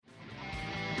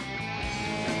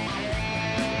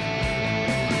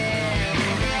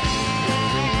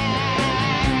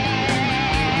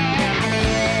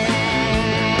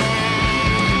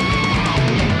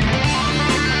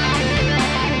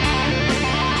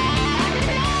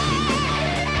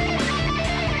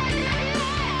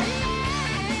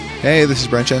Hey, this is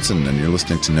Brent Jensen, and you're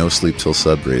listening to No Sleep Till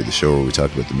Sudbury, the show where we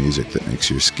talk about the music that makes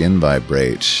your skin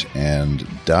vibrate. And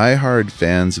diehard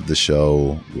fans of the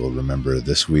show will remember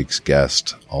this week's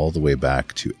guest all the way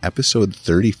back to episode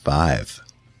 35.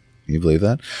 Can you believe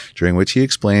that? During which he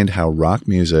explained how rock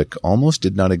music almost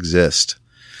did not exist,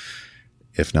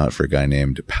 if not for a guy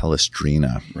named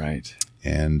Palestrina. Right.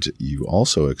 And you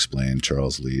also explained,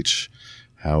 Charles Leach,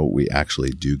 how we actually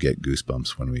do get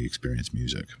goosebumps when we experience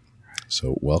music.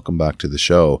 So welcome back to the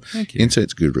show. Thank you.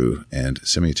 Insights guru and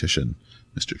semiotician,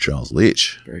 Mr. Charles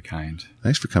Leach. Very kind.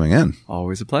 Thanks for coming in.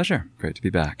 Always a pleasure. Great to be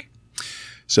back.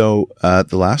 So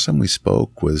the last time we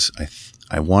spoke was,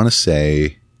 I want to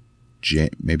say,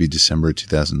 maybe December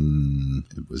 2000,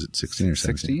 was it 16 or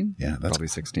 17? 16? Yeah. Probably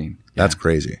 16. That's Yeah.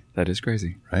 crazy. That is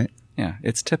crazy. Right? Yeah.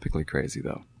 It's typically crazy,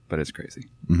 though, but it's crazy.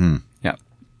 Mm-hmm. Yeah.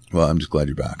 Well, I'm just glad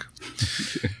you're back.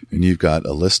 And you've got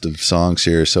a list of songs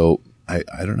here. So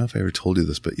I don't know if I ever told you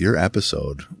this, but your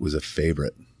episode was a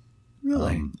favorite.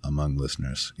 Really? Among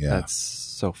listeners. Yeah. That's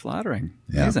so flattering.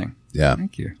 Yeah. Amazing. Yeah.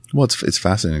 Thank you. Well, it's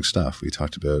fascinating stuff. We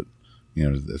talked about,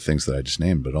 the things that I just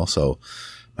named, but also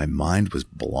my mind was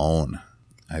blown.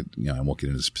 I won't get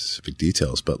into specific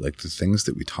details, but like the things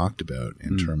that we talked about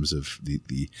in terms of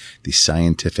the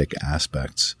scientific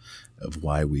aspects of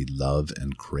why we love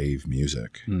and crave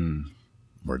music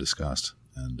were discussed.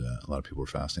 And a lot of people were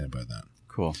fascinated by that.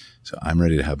 Cool. So I'm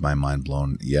ready to have my mind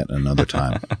blown yet another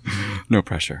time. No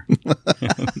pressure.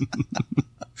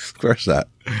 Of course not.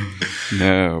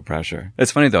 No pressure.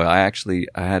 It's funny though.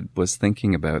 I was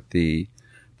thinking about the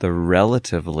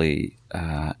relatively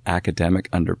academic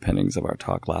underpinnings of our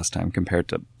talk last time compared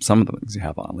to some of the things you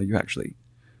have on. Like you actually,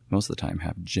 most of the time,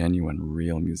 have genuine,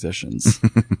 real musicians,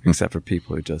 except for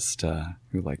people who just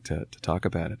who like to talk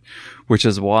about it. Which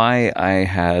is why I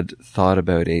had thought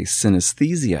about a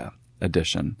synesthesia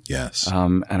edition. Yes.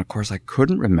 And of course, I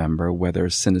couldn't remember whether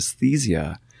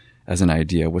synesthesia as an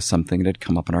idea was something that had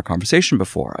come up in our conversation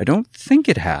before. I don't think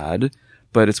it had,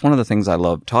 but it's one of the things I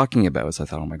love talking about. So I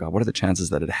thought, oh my God, what are the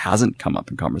chances that it hasn't come up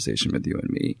in conversation with you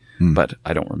and me? But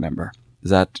I don't remember.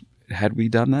 Had we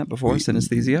done that before,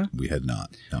 synesthesia? We had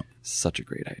not. No. Such a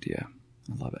great idea.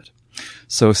 I love it.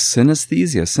 So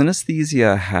synesthesia.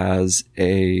 Synesthesia has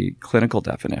a clinical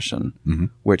definition,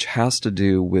 which has to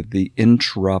do with the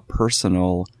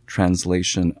intrapersonal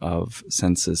translation of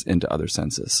senses into other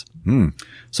senses.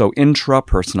 So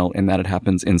intrapersonal in that it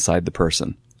happens inside the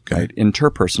person. Okay. Right?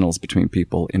 Interpersonal is between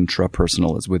people.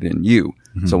 Intrapersonal is within you.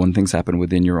 So when things happen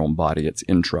within your own body, it's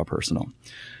intrapersonal.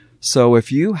 So if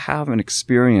you have an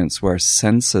experience where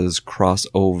senses cross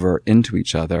over into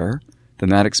each other, then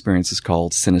that experience is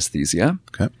called synesthesia.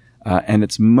 Okay. And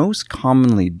it's most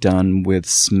commonly done with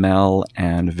smell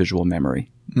and visual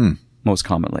memory. Most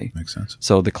commonly. Makes sense.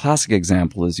 So the classic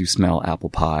example is you smell apple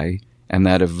pie, and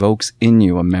that evokes in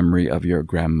you a memory of your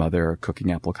grandmother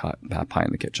cooking apple pie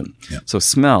in the kitchen. Yeah. So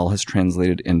smell has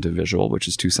translated into visual, which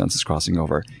is two senses crossing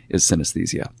over, is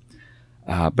synesthesia.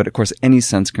 But of course, any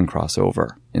sense can cross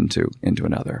over into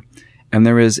another. And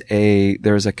there is a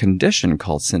condition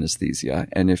called synesthesia.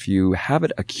 And if you have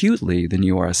it acutely, then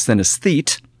you are a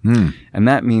synesthete. And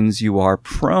that means you are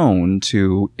prone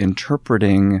to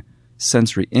interpreting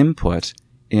sensory input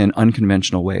in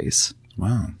unconventional ways.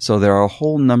 Wow. So there are a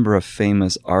whole number of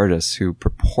famous artists who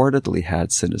purportedly had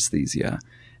synesthesia.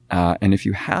 And if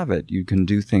you have it, you can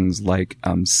do things like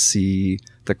see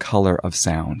the color of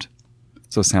sound.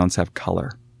 So sounds have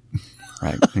color,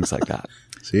 right? Things like that.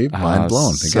 See, mind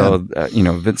blown. So,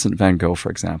 Vincent van Gogh, for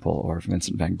example, or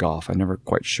Vincent van Gogh, I'm never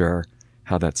quite sure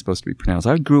how that's supposed to be pronounced.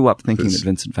 I grew up thinking that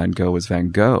Vincent van Gogh was Van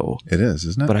Gogh. It is,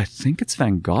 isn't it? But I think it's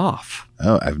Van Gogh.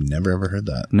 Oh, I've never ever heard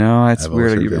that. No, it's I've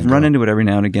always weird. heard You Van run Gogh. into it every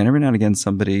now and again. Every now and again,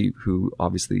 somebody who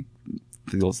obviously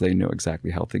feels they know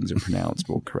exactly how things are pronounced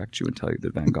will correct you and tell you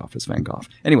that Van Gogh is Van Gogh.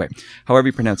 Anyway, however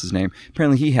you pronounce his name,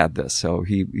 apparently he had this. So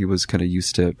he was kind of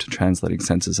used to translating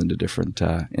senses into different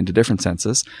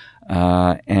senses.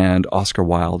 And Oscar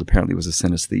Wilde apparently was a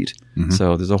synesthete.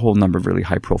 So there's a whole number of really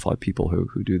high profile people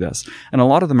who do this. And a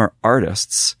lot of them are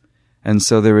artists. And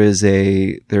so there's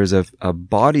a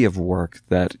body of work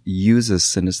that uses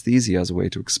synesthesia as a way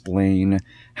to explain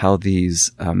how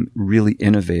these really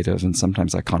innovative and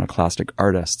sometimes iconoclastic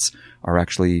artists are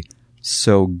actually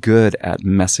so good at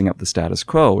messing up the status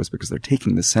quo, is because they're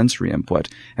taking the sensory input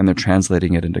and they're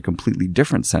translating it into completely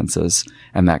different senses,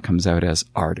 and that comes out as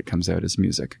art, it comes out as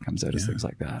music, it comes out as things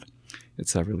like that.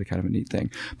 It's a really kind of a neat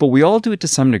thing. But we all do it to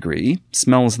some degree.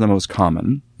 Smell is the most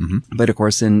common. But of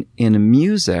course, in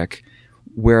music,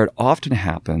 where it often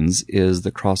happens is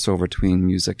the crossover between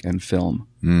music and film.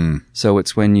 So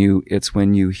it's when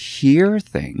you hear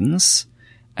things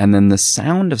And then the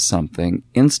sound of something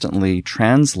instantly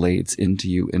translates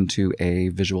into a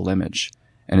visual image.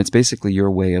 And it's basically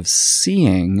your way of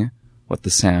seeing what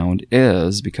the sound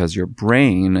is, because your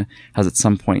brain has at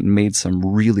some point made some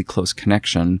really close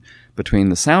connection between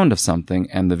the sound of something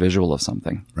and the visual of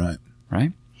something. Right.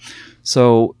 Right?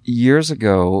 So years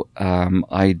ago,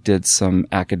 I did some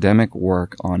academic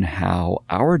work on how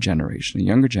our generation, the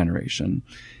younger generation,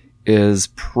 is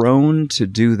prone to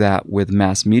do that with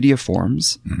mass media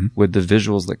forms, with the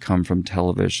visuals that come from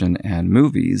television and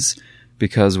movies,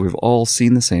 because we've all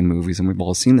seen the same movies and we've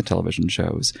all seen the television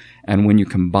shows. And when you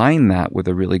combine that with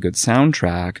a really good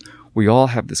soundtrack, we all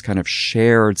have this kind of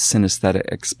shared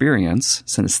synesthetic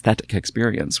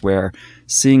experience where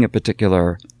seeing a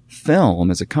particular film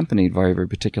is accompanied by a very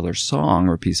particular song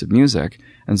or piece of music.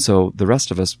 And so the rest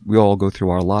of us, we all go through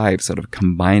our lives sort of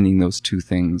combining those two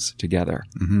things together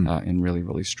in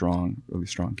really strong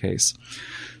case.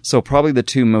 So probably the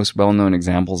two most well-known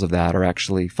examples of that are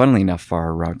actually, funnily enough,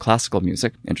 are classical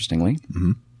music, interestingly.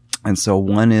 And so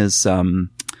one is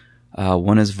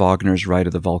Wagner's Ride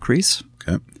of the Valkyries.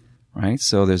 Okay. Right.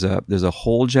 So there's a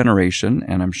whole generation,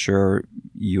 and I'm sure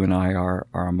you and I are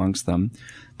amongst them,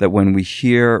 that when we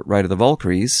hear Ride of the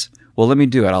Valkyries, well, let me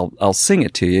do it. I'll sing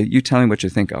it to you. You tell me what you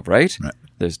think of, right? Right.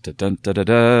 There's dun da da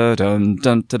da dum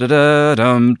dun da da da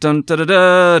dum dun da da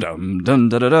da dum dun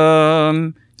da da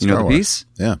dum. You know the piece?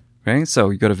 Yeah. Right? So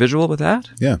you got a visual with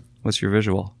that? Yeah. What's your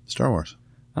visual? Star Wars.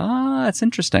 Ah, that's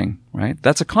interesting, right?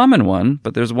 That's a common one,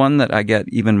 but there's one that I get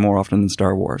even more often than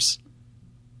Star Wars.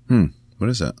 What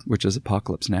is that? Which is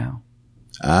Apocalypse Now.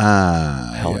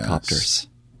 Ah, Helicopters. Yes.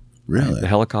 Really? Right? The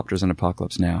helicopters in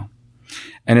Apocalypse Now.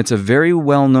 And it's a very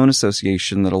well-known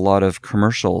association that a lot of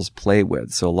commercials play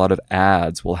with. So a lot of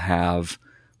ads will have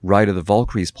Ride of the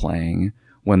Valkyries playing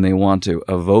when they want to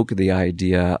evoke the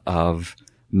idea of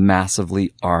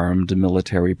massively armed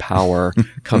military power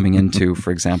coming into,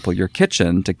 for example, your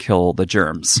kitchen to kill the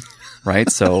germs. Right?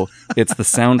 So it's the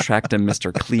soundtrack to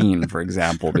Mr. Clean, for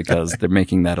example, because they're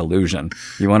making that illusion.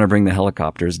 You want to bring the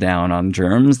helicopters down on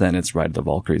germs, then it's Ride of the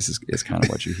Valkyries is kind of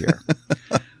what you hear.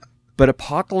 But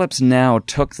Apocalypse Now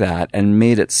took that and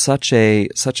made it such a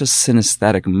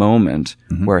synesthetic moment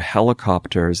where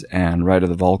helicopters and Ride of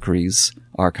the Valkyries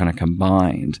are kind of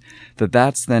combined,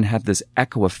 that's then had this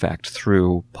echo effect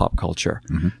through pop culture.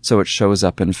 So it shows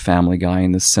up in Family Guy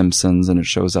and The Simpsons, and it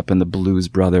shows up in the Blues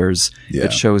Brothers. Yeah.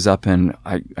 It shows up in,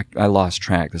 I lost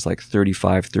track, there's like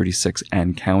 35, 36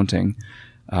 and counting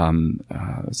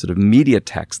sort of media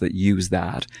texts that use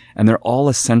that. And they're all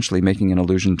essentially making an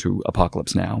allusion to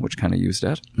Apocalypse Now, which kind of used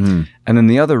it. And then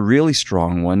the other really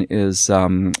strong one is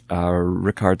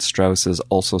Richard Strauss's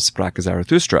Also Sprach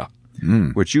Zarathustra,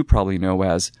 which you probably know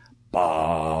as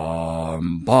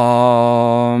bum,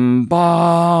 bum,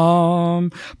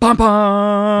 bum, bum,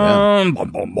 bum,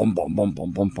 bum, bum, bum, bum, bum,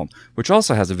 bum, bum, bum, which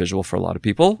also has a visual for a lot of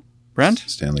people. Brent?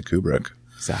 Stanley Kubrick.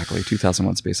 Exactly.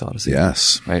 2001 Space Odyssey.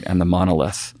 Yes. Right. And the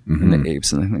monolith and the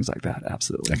apes and things like that.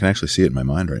 Absolutely. I can actually see it in my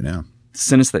mind right now.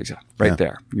 Synesthesia. Right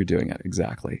there. You're doing it.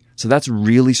 Exactly. So that's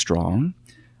really strong.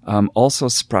 Also,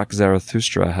 Sprach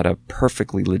Zarathustra had a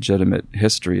perfectly legitimate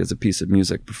history as a piece of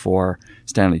music before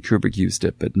Stanley Kubrick used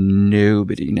it, but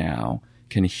nobody now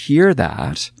can hear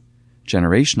that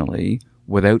generationally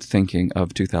without thinking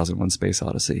of 2001 Space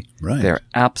Odyssey. Right. They're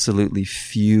absolutely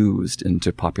fused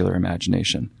into popular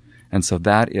imagination. And so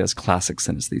that is classic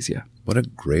synesthesia. What a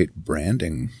great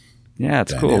branding. Yeah,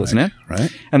 it's dynamic, cool, isn't it? Right.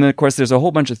 And then, of course, there's a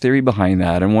whole bunch of theory behind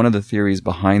that. And one of the theories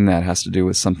behind that has to do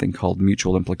with something called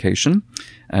mutual implication.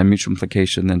 And mutual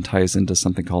implication then ties into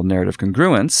something called narrative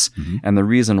congruence. And the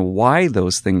reason why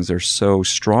those things are so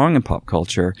strong in pop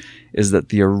culture is that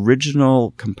the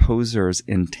original composer's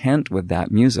intent with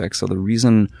that music, so the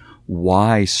reason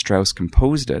why Strauss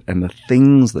composed it and the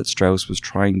things that Strauss was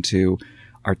trying to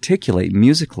articulate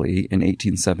musically in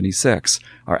 1876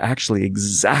 are actually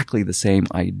exactly the same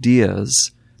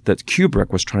ideas that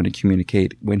Kubrick was trying to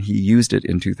communicate when he used it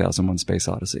in 2001 Space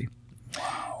Odyssey.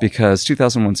 Wow. Because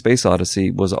 2001 Space Odyssey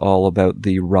was all about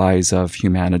the rise of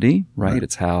humanity, right?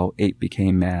 It's how ape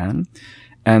became man.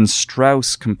 And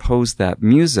Strauss composed that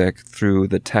music through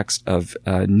the text of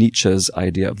Nietzsche's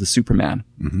idea of the Superman.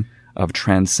 Of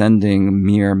transcending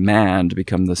mere man to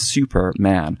become the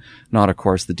Superman. Not, of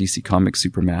course, the DC Comics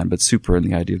Superman, but super in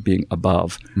the idea of being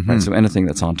above. Right? So anything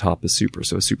that's on top is super.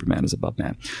 So a Superman is above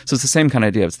man. So it's the same kind of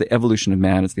idea. It's the evolution of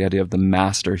man. It's the idea of the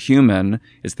master human.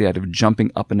 It's the idea of jumping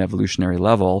up an evolutionary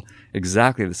level.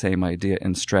 Exactly the same idea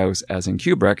in Strauss as in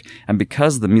Kubrick. And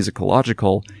because the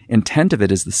musicological intent of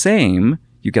it is the same,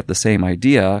 you get the same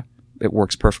idea. It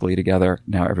works perfectly together.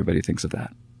 Now everybody thinks of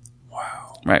that.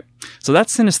 Right. So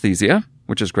that's synesthesia,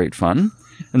 which is great fun.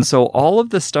 And so all of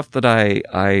the stuff that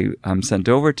I sent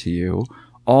over to you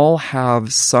all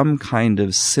have some kind of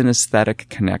synesthetic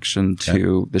connection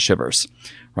to the shivers,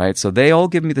 right? So they all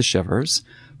give me the shivers,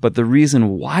 but the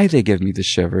reason why they give me the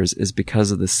shivers is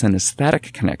because of the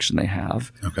synesthetic connection they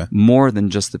have, more than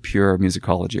just the pure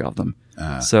musicology of them.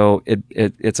 So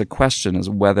it's a question as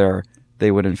whether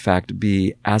they would in fact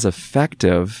be as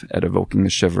effective at evoking the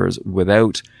shivers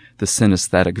without the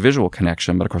synesthetic visual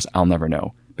connection. But of course, I'll never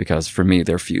know because for me,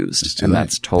 they're fused. And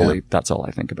that's that's all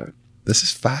I think about. This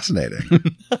is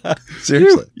fascinating.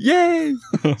 Seriously. Yay!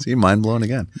 See, mind blown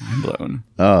again. Mind blown.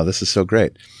 Oh, this is so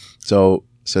great. So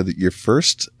that your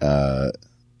first,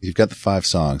 you've got the 5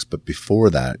 songs, but before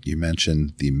that, you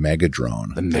mentioned the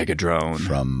Megadrone. The Megadrone.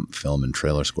 From film and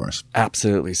trailer scores.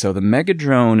 Absolutely. So the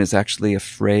Megadrone is actually a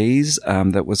phrase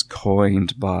that was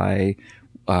coined by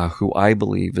who I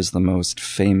believe is the most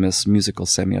famous musical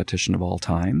semiotician of all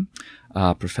time,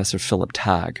 Professor Philip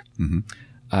Tagg.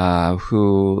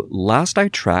 Who last I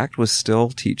tracked was still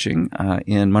teaching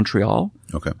in Montreal,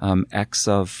 ex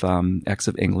of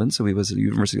England. So he was at the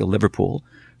University of Liverpool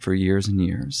for years and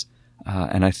years,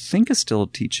 and I think is still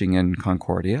teaching in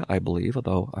Concordia, I believe,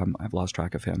 although I've lost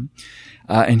track of him.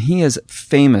 And he is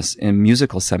famous in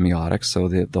musical semiotics, so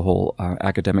the whole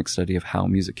academic study of how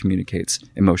music communicates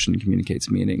emotion, communicates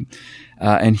meaning.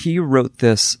 And he wrote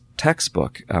this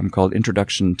textbook called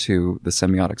Introduction to the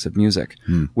Semiotics of Music,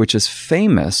 which is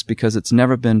famous because it's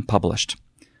never been published.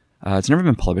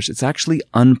 It's actually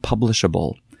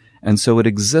unpublishable. And so it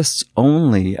exists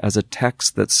only as a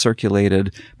text that's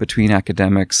circulated between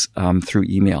academics through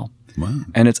email. Wow.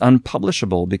 And it's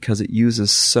unpublishable because it uses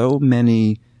so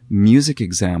many music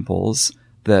examples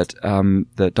that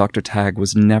Dr. Tagg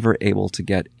was never able to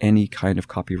get any kind of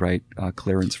copyright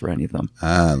clearance for any of them.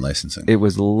 Licensing. It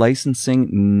was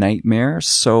licensing nightmare,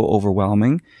 so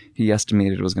overwhelming. He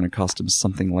estimated it was going to cost him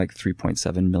something like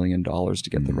 $3.7 million to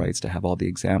get the rights to have all the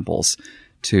examples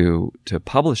to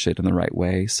publish it in the right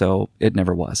way. So it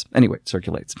never was. Anyway, it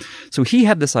circulates. So he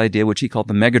had this idea, which he called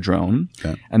the Megadrone.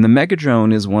 And the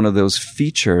Megadrone is one of those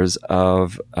features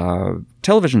of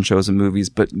television shows and movies,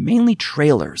 but mainly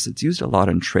trailers. It's used a lot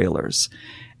in trailers.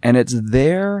 And it's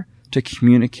there to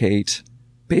communicate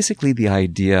basically the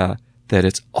idea that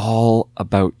it's all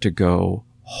about to go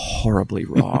horribly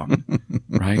wrong,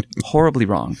 right? Horribly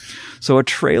wrong. So a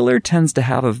trailer tends to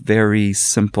have a very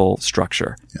simple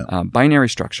structure, binary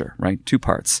structure, right? 2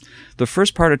 parts. The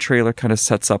first part of trailer kind of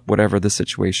sets up whatever the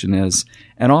situation is.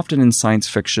 And often in science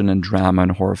fiction and drama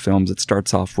and horror films, it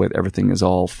starts off with everything is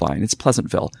all fine. It's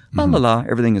Pleasantville. La la la,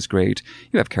 everything is great.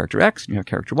 You have character X and you have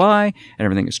character Y and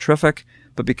everything is terrific.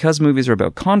 But because movies are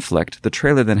about conflict, the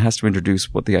trailer then has to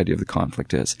introduce what the idea of the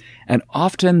conflict is. And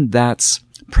often that's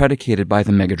predicated by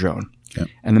the Megadrone.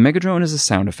 And the Megadrone is a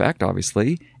sound effect,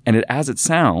 obviously. And as it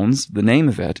sounds, the name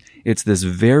of it, it's this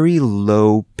very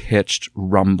low-pitched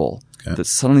rumble that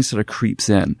suddenly sort of creeps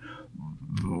in.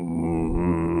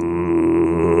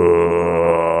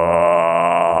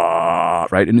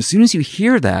 Right? And as soon as you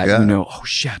hear that, you know, oh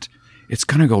shit, it's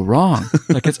going to go wrong.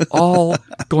 Like it's all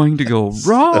going to go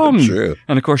wrong. So true.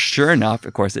 And of course, sure enough,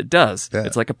 of course it does.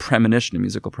 It's like a premonition, a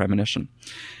musical premonition.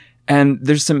 And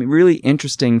there's some really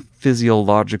interesting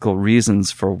physiological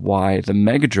reasons for why the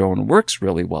Megadrone works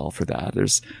really well for that.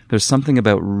 There's something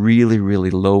about really, really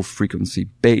low frequency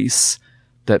bass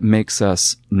that makes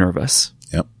us nervous,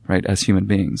 right, as human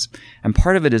beings. And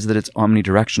part of it is that it's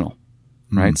omnidirectional,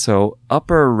 right? So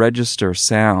upper register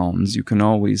sounds, you can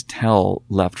always tell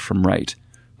left from right,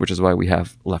 which is why we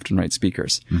have left and right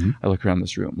speakers. I look around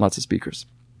this room, lots of speakers.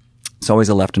 It's always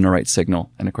a left and a right signal.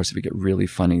 And of course, if you get really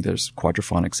funny, there's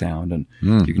quadraphonic sound and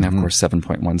you can have, of course,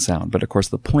 7.1 sound. But of course,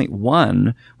 the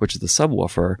 0.1, which is the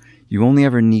subwoofer, you only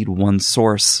ever need one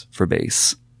source for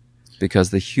bass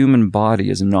because the human body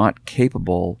is not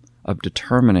capable of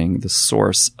determining the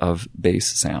source of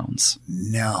bass sounds.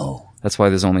 No. That's why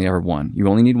there's only ever one. You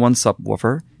only need one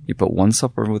subwoofer. You put one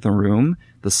subwoofer within a room.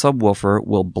 The subwoofer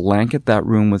will blanket that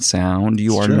room with sound.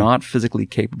 You are not physically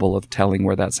capable of telling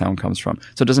where that sound comes from.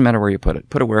 So it doesn't matter where you put it.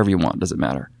 Put it wherever you want. Doesn't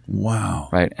matter. Wow.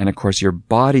 Right. And of course, your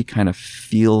body kind of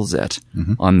feels it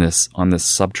on this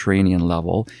subterranean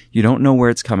level. You don't know where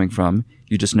it's coming from.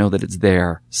 You just know that it's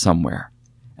there somewhere.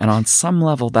 And on some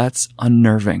level, that's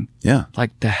unnerving. Yeah.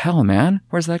 Like, the hell, man?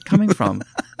 Where's that coming from?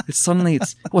 It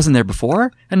wasn't there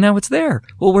before, and now it's there.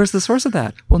 Well, where's the source of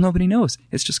that? Well, nobody knows.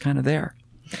 It's just kind of there.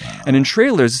 And in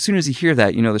trailers, as soon as you hear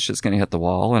that, you know the shit's going to hit the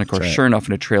wall. And of course, sure enough,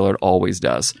 in a trailer, it always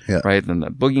does. Yeah. Right? Then the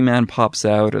boogeyman pops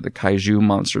out, or the kaiju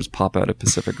monsters pop out of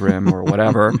Pacific Rim, or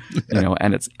whatever. You know,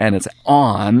 and it's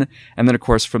on. And then, of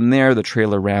course, from there, the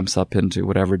trailer ramps up into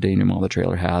whatever denouement the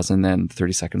trailer has, and then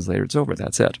 30 seconds later, it's over.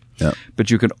 That's it. Yeah. But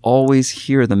you can always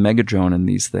hear the Megadrone in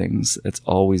these things. It's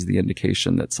always the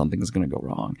indication that something is going to go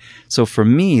wrong. So for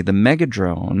me, the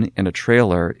Megadrone in a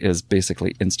trailer is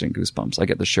basically instant goosebumps. I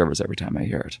get the shivers every time I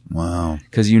hear it. Wow.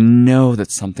 Because you know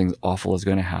that something awful is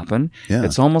going to happen. Yeah.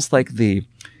 It's almost like the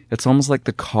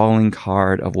calling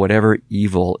card of whatever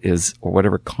evil is or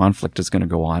whatever conflict is going to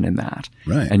go on in that.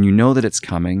 Right. And you know that it's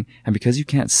coming. And because you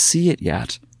can't see it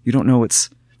yet, you don't know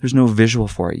there's no visual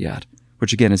for it yet,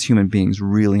 which again, as human beings,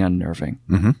 really unnerving.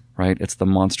 Mm-hmm. Right? It's the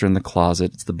monster in the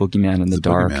closet. It's the boogeyman in the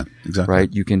dark. Boogeyman. Exactly.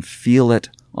 Right? You can feel it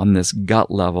on this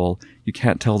gut level. You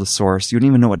can't tell the source. You don't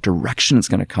even know what direction it's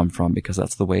going to come from, because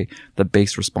that's the way the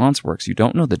base response works. You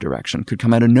don't know the direction. Could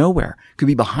come out of nowhere. Could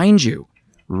be behind you.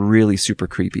 Really super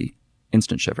creepy.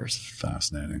 Instant shivers.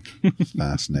 Fascinating.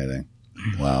 Fascinating.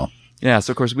 Wow. Yeah,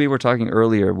 so of course we were talking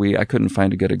earlier, I couldn't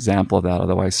find a good example of that,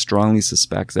 although I strongly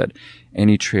suspect that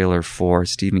any trailer for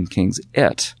Stephen King's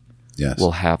It Yes.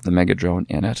 will have the Megadrone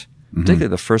in it. Particularly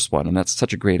the first one, and that's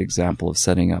such a great example of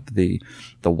setting up the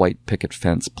white picket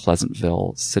fence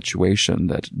Pleasantville situation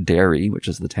that Derry, which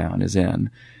is the town, is in.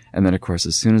 And then, of course,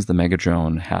 as soon as the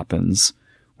Megadrone happens,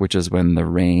 which is when the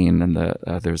rain and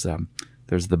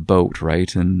there's the boat,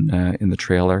 right, in the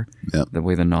trailer. Yep. The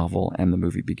way the novel and the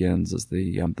movie begins is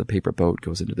the paper boat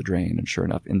goes into the drain, and sure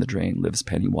enough, in the drain lives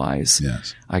Pennywise.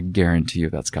 Yes. I guarantee you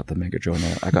that's got the Megadrone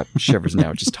in it. I got shivers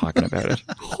now just talking about it.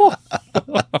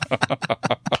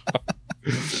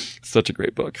 Such a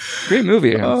great book. Great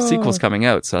movie. Sequel's coming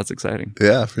out, so that's exciting.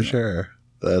 Yeah, for sure.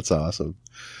 That's awesome.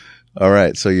 All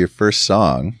right. So your first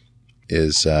song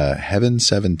is Heaven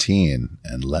 17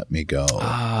 and Let Me Go.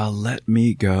 Let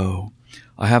Me Go.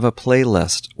 I have a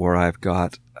playlist where I've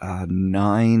got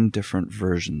 9 different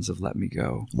versions of Let Me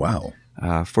Go. Wow.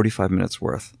 45 minutes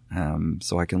worth.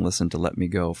 So I can listen to Let Me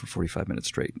Go for 45 minutes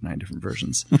straight, 9 different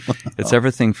versions. It's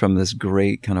everything from this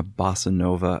great kind of bossa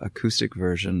nova acoustic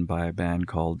version by a band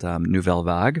called Nouvelle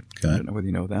Vague. Okay. I don't know whether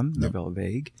you know them. No. Nouvelle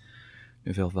Vague.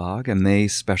 And they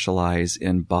specialize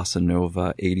in bossa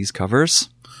nova 80s covers.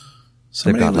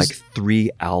 They've got like 3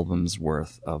 albums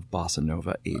worth of bossa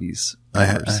nova 80s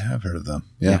covers. I have heard of them.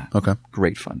 Yeah. Okay.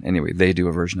 Great fun. Anyway, they do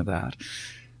a version of that.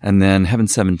 And then Heaven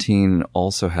 17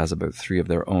 also has about 3 of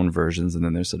their own versions, and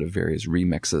then there's sort of various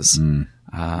remixes.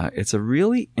 It's a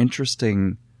really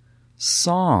interesting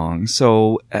song.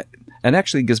 So, and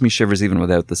actually gives me shivers even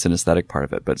without the synesthetic part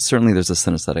of it, but certainly there's a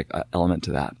synesthetic element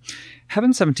to that.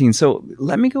 Heaven 17. So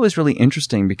Let Me Go is really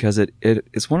interesting because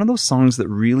it's one of those songs that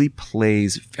really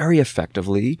plays very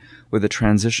effectively with the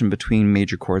transition between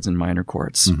major chords and minor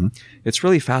chords. Mm-hmm. It's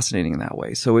really fascinating in that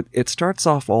way. So it starts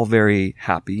off all very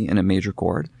happy in a major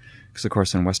chord, because of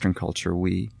course in Western culture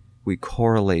we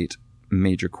correlate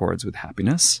major chords with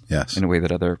happiness. Yes. In a way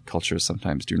that other cultures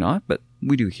sometimes do not, but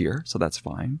we do here, so that's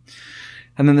fine.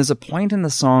 And then there's a point in the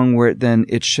song where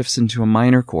it shifts into a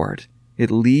minor chord. It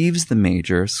leaves the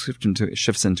major,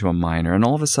 shifts into a minor, and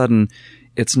all of a sudden,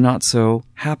 it's not so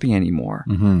happy anymore.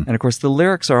 Mm-hmm. And of course, the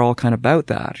lyrics are all kind of about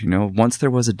that. You know, once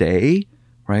there was a day,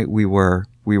 right? We were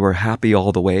happy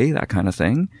all the way, that kind of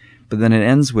thing. But then it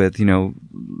ends with, you know,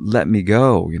 let me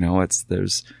go. You know,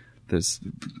 there's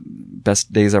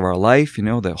best days of our life. You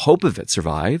know, the hope of it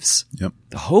survives. Yep.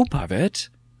 The hope of it.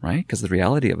 Right? Because the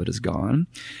reality of it is gone.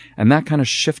 And that kind of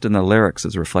shift in the lyrics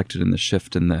is reflected in the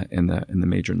shift in the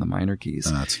major and the minor keys.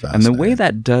 Oh, that's fascinating. And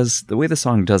the way the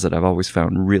song does it, I've always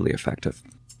found really effective.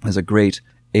 There's a great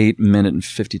 8-minute and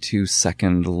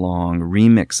 52-second long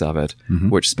remix of it, mm-hmm.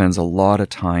 which spends a lot of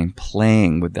time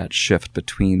playing with that shift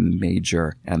between the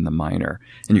major and the minor.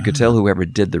 And you could tell whoever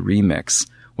did the remix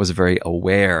was very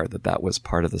aware that was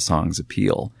part of the song's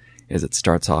appeal. Is it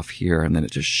starts off here and then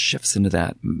it just shifts into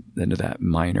that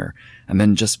minor. And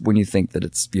then just when you think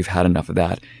that you've had enough of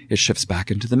that, it shifts back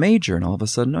into the major, and all of a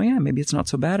sudden, oh yeah, maybe it's not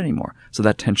so bad anymore. So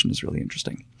that tension is really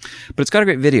interesting. But it's got a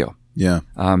great video. Yeah.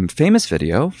 Famous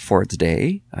video for its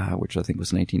day, which I think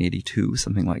was 1982,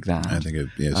 something like that. I think it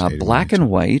is. Black and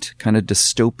white, kind of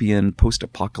dystopian,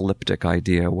 post-apocalyptic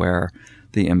idea where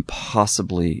the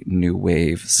impossibly new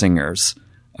wave singers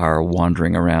are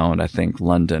wandering around, I think,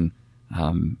 London,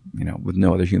 with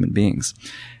no other human beings.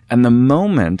 And the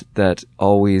moment that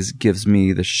always gives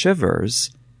me the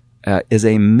shivers is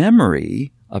a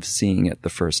memory of seeing it the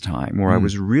first time, where I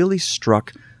was really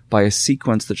struck by a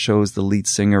sequence that shows the lead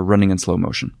singer running in slow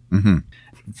motion. Mm-hmm.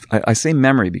 I say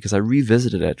memory because I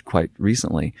revisited it quite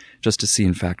recently just to see,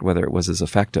 in fact, whether it was as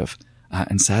effective.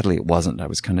 And sadly, it wasn't. I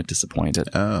was kind of disappointed.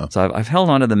 Oh. So I've held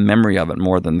on to the memory of it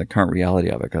more than the current reality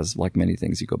of it, because like many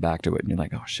things, you go back to it and you're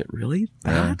like, oh shit, really?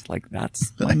 That? Like,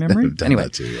 that's my memory? I've done Anyway,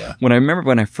 that too, yeah.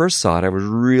 when I first saw it, I was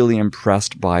really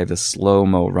impressed by the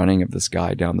slow-mo running of this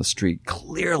guy down the street,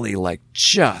 clearly like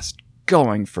just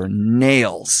going for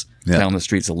nails down the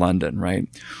streets of London, right?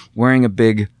 Wearing a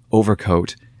big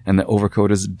overcoat, and the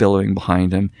overcoat is billowing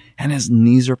behind him, and his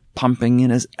knees are pumping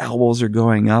and his elbows are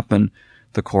going up, and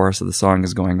the chorus of the song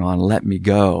is going on, let me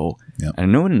go. Yep.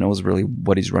 And no one knows really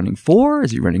what he's running for.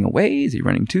 Is he running away? Is he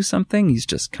running to something? He's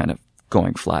just kind of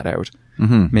going flat out,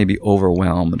 maybe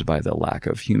overwhelmed by the lack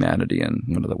of humanity in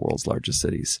one of the world's largest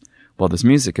cities. While this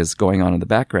music is going on in the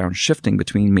background, shifting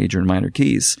between major and minor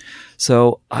keys.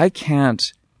 So I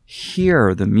can't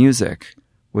hear the music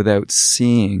without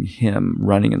seeing him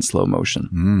running in slow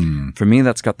motion. For me,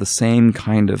 that's got the same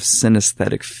kind of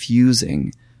synesthetic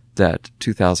fusing that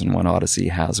 2001 Odyssey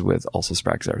has with Also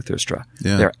Sprach Zarathustra.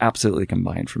 Yeah. They're absolutely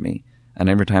combined for me. And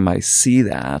every time I see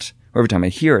that, or every time I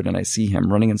hear it and I see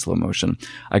him running in slow motion,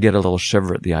 I get a little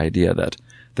shiver at the idea that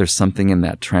there's something in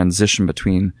that transition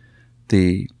between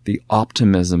the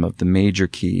optimism of the major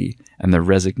key and the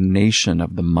resignation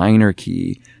of the minor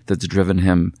key that's driven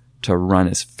him to run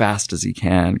as fast as he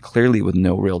can, clearly with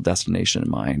no real destination in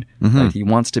mind. Like he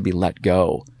wants to be let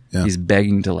go. Yeah. He's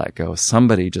begging to let go.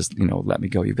 Somebody just, let me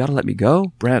go. You've got to let me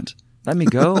go, Brent. Let me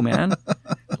go, man.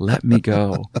 Let me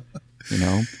go.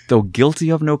 Though guilty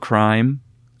of no crime,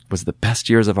 was the best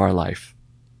years of our life.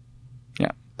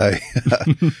 Yeah.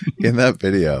 In that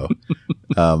video,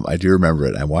 I do remember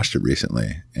it. I watched it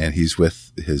recently, and he's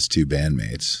with his two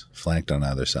bandmates, flanked on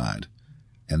either side,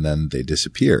 and then they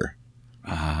disappear.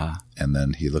 And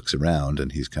then he looks around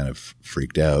and he's kind of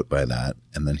freaked out by that.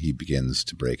 And then he begins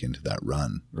to break into that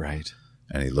run. Right.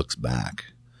 And he looks back,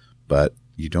 but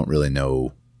you don't really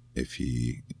know if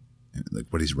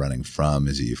what he's running from.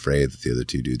 Is he afraid that the other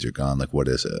two dudes are gone? Like, what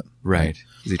is it? Right.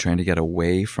 Is he trying to get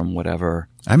away from whatever?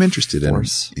 I'm interested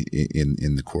force?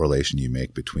 in the correlation you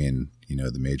make between,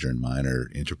 the major and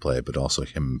minor interplay, but also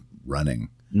him running.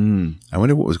 I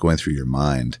wonder what was going through your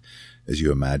mind as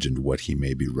you imagined what he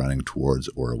may be running towards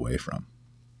or away from.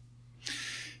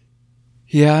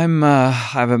 Yeah, I'm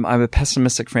a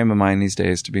pessimistic frame of mind these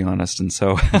days, to be honest. And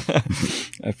so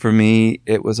for me,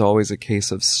 it was always a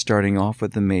case of starting off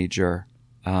with the major,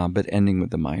 but ending with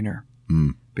the minor,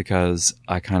 because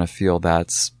I kind of feel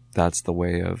that's the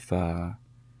way of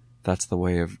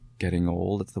getting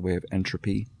old. It's the way of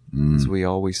entropy. So we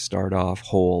always start off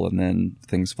whole and then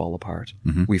things fall apart.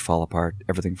 We fall apart.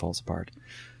 Everything falls apart.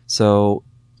 So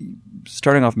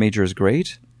starting off major is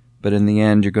great, but in the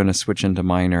end, you're going to switch into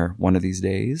minor one of these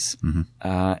days,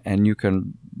 and you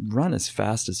can run as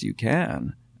fast as you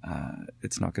can.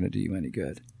 It's not going to do you any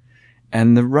good.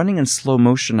 And the running in slow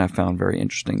motion I found very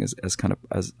interesting as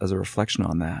a reflection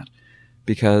on that,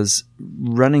 because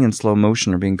running in slow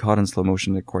motion or being caught in slow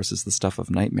motion, of course, is the stuff of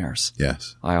nightmares.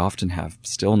 Yes. I often have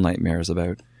still nightmares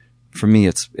about, for me,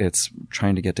 it's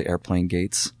trying to get to airplane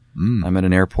gates. I'm at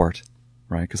an airport,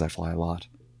 right? Because I fly a lot,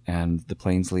 and the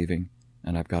plane's leaving,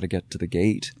 and I've got to get to the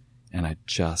gate, and I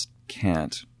just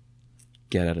can't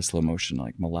get out of slow motion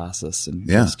like molasses, and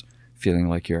just feeling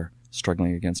like you're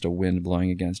struggling against a wind blowing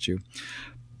against you.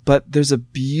 But there's a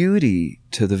beauty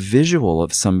to the visual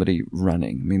of somebody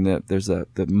running. I mean, there's the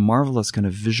marvelous kind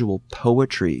of visual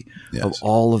poetry of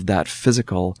all of that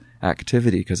physical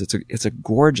activity, because it's a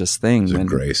gorgeous thing. There's a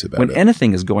grace about when it.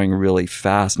 Anything is going really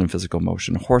fast in physical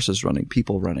motion, horses running,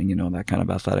 people running, that kind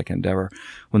of athletic endeavor.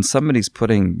 When somebody's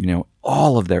putting,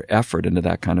 all of their effort into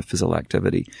that kind of physical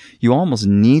activity, you almost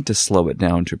need to slow it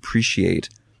down to appreciate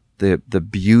the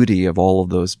beauty of all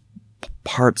of those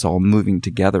parts all moving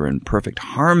together in perfect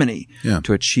harmony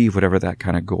to achieve whatever that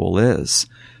kind of goal is.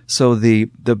 So the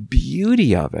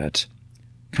beauty of it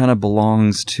kind of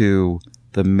belongs to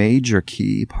the major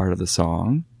key part of the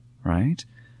song, right?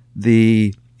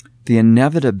 The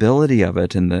inevitability of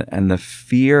it and the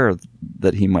fear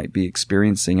that he might be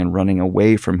experiencing and running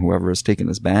away from whoever has taken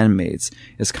his bandmates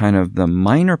is kind of the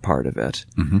minor part of it,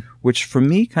 which for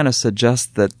me kind of suggests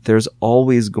that there's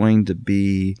always going to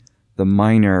be the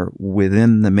minor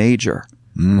within the major.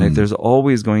 Like there's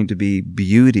always going to be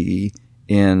beauty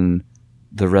in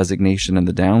the resignation and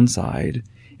the downside,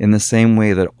 in the same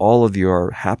way that all of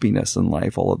your happiness in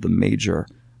life, all of the major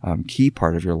key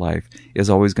part of your life is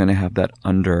always going to have that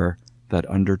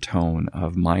undertone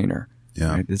of minor.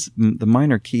 Yeah. Right? The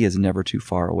minor key is never too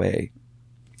far away.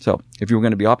 So if you were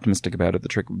going to be optimistic about it, the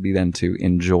trick would be then to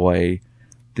enjoy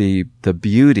the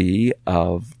beauty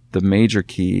of the major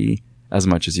key as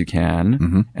much as you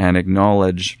can and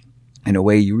acknowledge, in a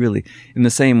way, in the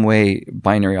same way,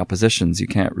 binary oppositions, you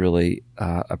can't really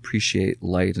appreciate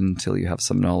light until you have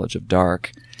some knowledge of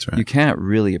dark. That's right. You can't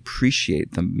really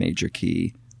appreciate the major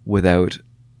key without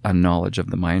a knowledge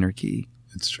of the minor key.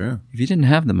 It's true. If you didn't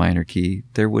have the minor key,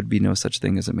 there would be no such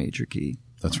thing as a major key.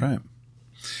 That's right.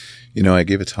 You know, I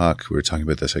gave a talk, we were talking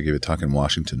about this, I gave a talk in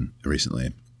Washington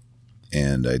recently,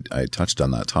 and I touched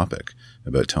on that topic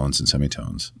about tones and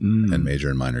semitones and major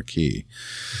and minor key.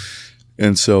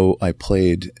 And so I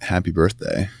played Happy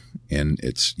Birthday in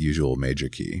its usual major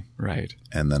key. Right.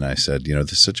 And then I said, you know,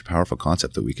 this is such a powerful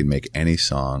concept that we can make any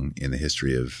song in the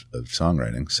history of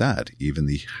songwriting sad, even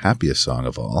the happiest song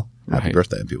of all, Happy Right.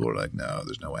 Birthday. And people were like, no,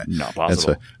 there's no way. Not And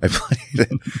so possible. I played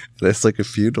it. It's like a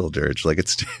funeral dirge. Like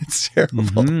it's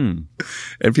terrible. And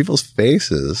people's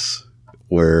faces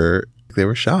they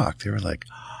were shocked. They were like,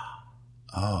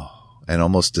 oh, and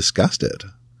almost disgusted.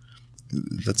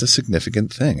 That's a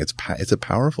significant thing. It's a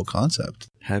powerful concept.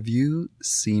 Have you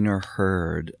seen or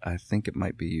heard, I think it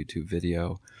might be a YouTube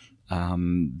video,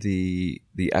 the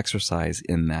exercise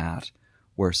in that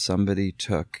where somebody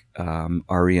took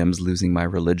REM's Losing My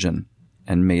Religion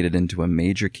and made it into a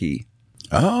major key.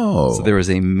 Oh. So there was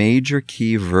a major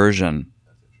key version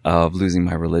of Losing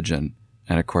My Religion.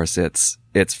 And of course, it's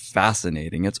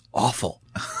fascinating. It's awful.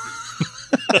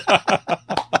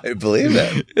 I believe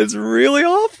it. It's really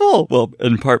awful. Well,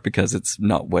 in part because it's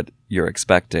not what you're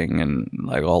expecting, and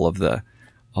like all of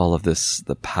this,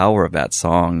 the power of that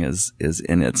song is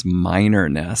in its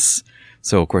minorness.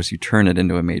 So of course you turn it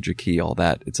into a major key, all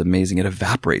that, it's amazing. It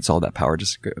evaporates, all that power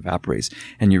just evaporates.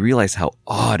 And you realize how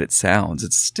odd it sounds.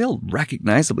 It's still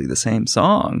recognizably the same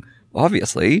song,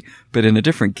 obviously, but in a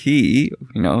different key,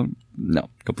 no,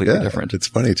 completely different. It's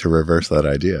funny to reverse that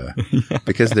idea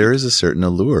because there is a certain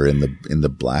allure in the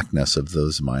blackness of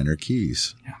those minor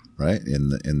keys, right? In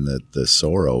the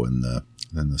sorrow and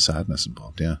the sadness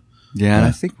involved. Yeah. Yeah. And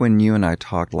I think when you and I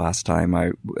talked last time,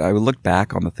 I looked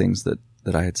back on the things that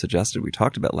I had suggested we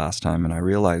talked about last time, and I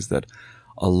realized that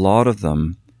a lot of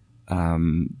them,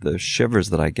 the shivers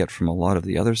that I get from a lot of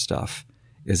the other stuff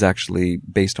is actually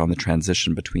based on the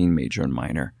transition between major and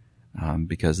minor,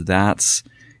 because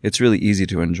it's really easy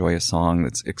to enjoy a song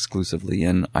that's exclusively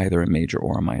in either a major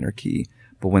or a minor key.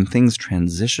 But when things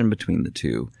transition between the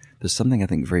two, there's something I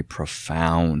think very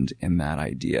profound in that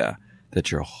idea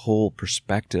that your whole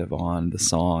perspective on the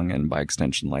song and by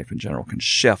extension life in general can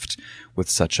shift with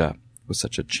such a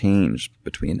change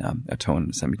between a tone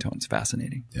and a semitone. It's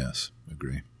fascinating. Yes,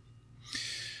 agree.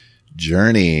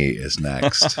 Journey is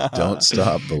next. Don't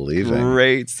Stop Believing.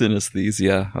 Great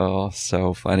synesthesia. Oh,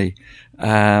 so funny.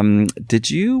 Did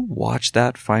you watch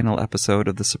that final episode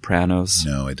of The Sopranos?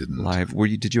 No, I didn't. Live.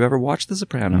 Did you ever watch The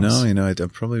Sopranos? No, I'm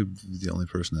probably the only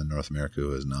person in North America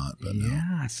who has not. But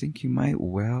yeah, I think you might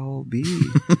well be.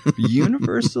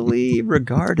 Universally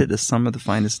regarded as some of the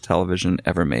finest television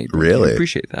ever made. Really? I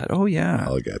appreciate that. Oh, yeah.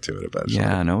 I'll get to it eventually.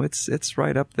 Yeah, no, it's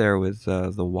right up there with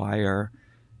The Wire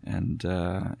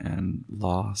and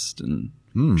Lost and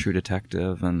True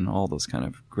Detective and all those kind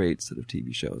of great sort of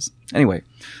TV shows. Anyway,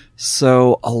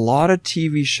 so a lot of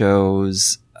TV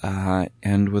shows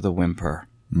end with a whimper,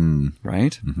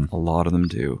 right? Mm-hmm. A lot of them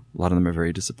do. A lot of them are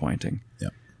very disappointing.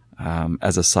 Yep.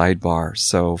 As a sidebar,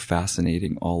 so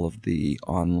fascinating, all of the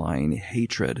online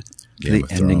hatred for the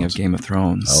ending of Game of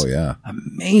Thrones. Oh, yeah.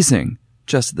 Amazing.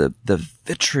 Just the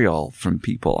vitriol from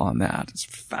people on that. It's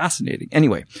fascinating.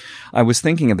 Anyway, I was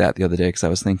thinking of that the other day because I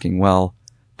was thinking, well,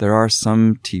 there are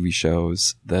some TV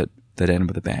shows that end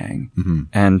with a bang. Mm-hmm.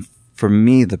 And for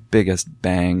me, the biggest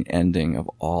bang ending of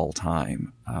all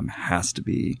time has to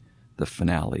be the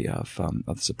finale of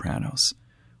The Sopranos,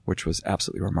 which was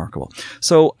absolutely remarkable.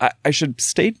 So I should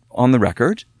state on the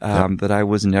record that I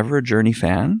was never a Journey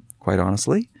fan, quite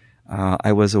honestly.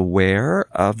 I was aware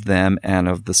of them and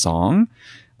of the song.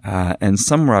 And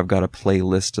somewhere I've got a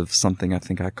playlist of something, I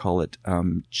think I call it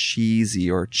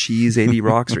cheesy or cheese 80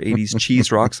 rocks or 80s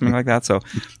cheese rock, something like that. So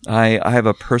I have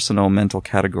a personal mental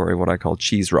category, what I call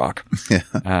cheese rock.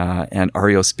 And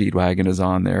REO Speedwagon is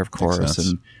on there, of course.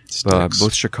 And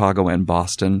both Chicago and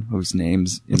Boston, whose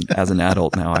names as an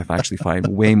adult now I've actually find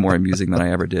way more amusing than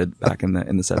I ever did back in the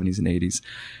 70s and 80s.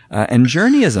 And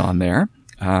Journey is on there.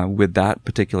 With that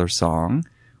particular song,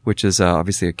 which is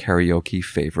obviously a karaoke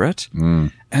favorite.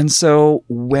 And so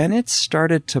when it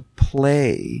started to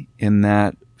play in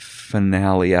that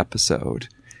finale episode,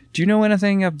 do you know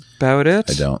anything about it?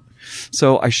 I don't.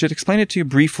 So I should explain it to you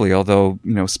briefly, although,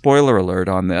 spoiler alert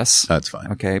on this. That's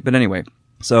fine. Okay. But anyway,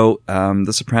 So,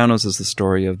 The Sopranos is the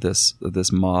story of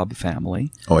this mob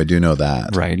family. Oh, I do know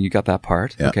that. Right. You got that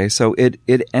part. Yeah. Okay. So it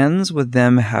ends with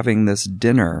them having this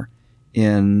dinner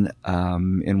in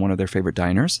one of their favorite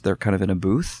diners. They're kind of in a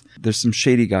booth. There's some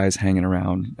shady guys hanging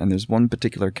around, and there's one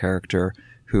particular character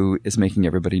who is making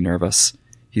everybody nervous.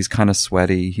 He's kind of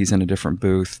sweaty. He's in a different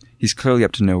booth. He's clearly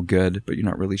up to no good, but you're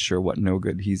not really sure what no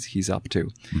good he's up to.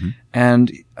 Mm-hmm.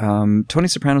 And Tony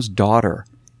Soprano's daughter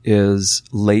is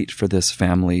late for this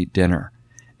family dinner.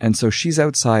 And so she's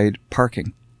outside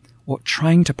parking. Well,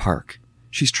 trying to park.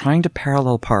 She's trying to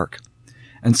parallel park.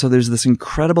 And so there's this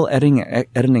incredible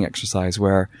editing exercise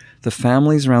where the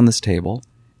family's around this table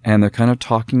and they're kind of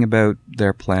talking about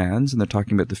their plans and they're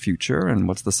talking about the future and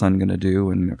what's the son going to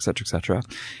do and et cetera, et cetera.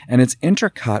 And it's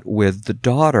intercut with the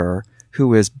daughter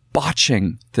who is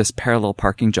botching this parallel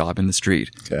parking job in the street.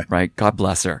 Okay. Right? God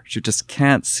bless her. She just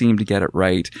can't seem to get it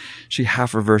right. She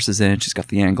half reverses in. She's got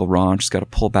the angle wrong. She's got to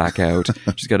pull back out.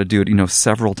 She's got to do it,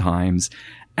 several times.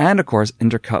 And of course,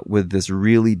 intercut with this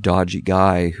really dodgy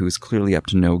guy who's clearly up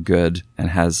to no good and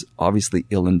has obviously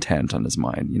ill intent on his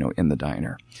mind, in the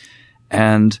diner.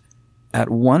 And at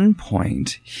one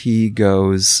point, he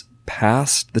goes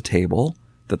past the table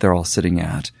that they're all sitting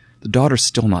at. The daughter's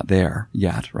still not there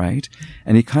yet, right?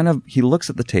 And he looks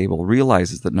at the table,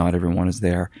 realizes that not everyone is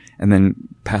there, and then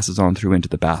passes on through into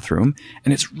the bathroom.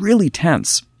 And it's really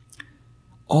tense.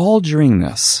 All during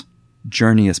this,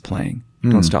 Journey is playing.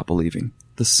 Don't Stop Believing.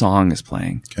 The song is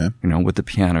playing, okay. With the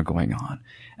piano going on.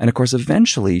 And of course,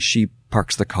 eventually she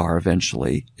parks the car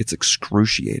eventually. It's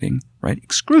excruciating, right?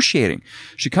 Excruciating.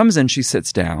 She comes in, she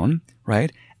sits down,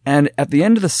 right? And at the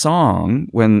end of the song,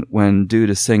 when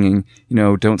Dude is singing,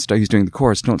 don't stop, he's doing the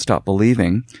chorus, Don't Stop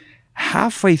Believing,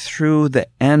 halfway through the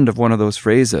end of one of those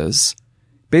phrases,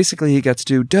 basically he gets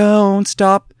to, Don't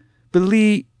Stop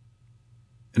Believe,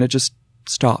 and it just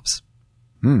stops.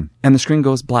 And the screen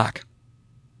goes black.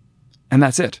 And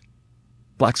that's it.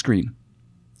 Black screen.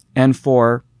 And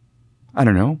for,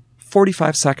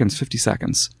 45 seconds, 50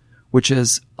 seconds, which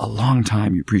is a long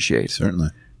time you appreciate. Certainly.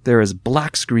 There is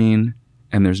black screen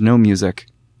and there's no music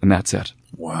and that's it.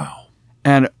 Wow.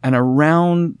 And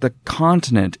around the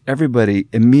continent, everybody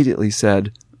immediately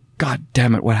said, God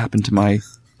damn it, what happened to my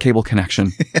cable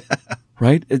connection?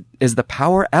 Right? Is the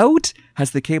power out?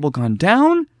 Has the cable gone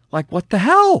down? Like, what the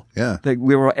hell? Yeah.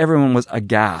 Everyone was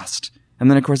aghast. And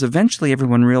then, of course, eventually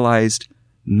everyone realized,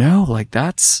 no,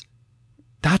 that's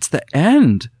the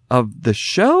end of the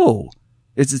show.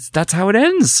 That's how it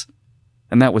ends.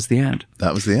 And that was the end.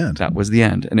 That was the end. That was the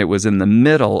end. And it was in the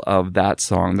middle of that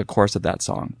song, the chorus of that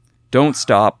song. Don't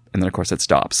stop. And then, of course, it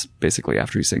stops, basically,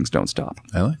 after he sings Don't Stop.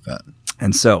 I like that.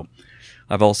 And so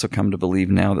I've also come to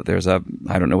believe now that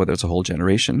I don't know whether it's a whole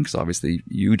generation, because obviously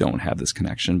you don't have this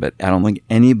connection, but I don't think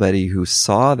anybody who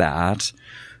saw that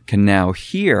can now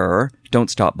hear Don't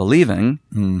Stop Believing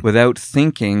without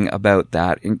thinking about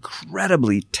that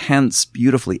incredibly tense,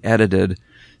 beautifully edited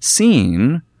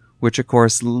scene, which of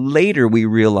course later we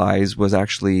realize was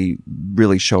actually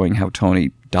really showing how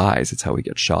Tony dies. It's how he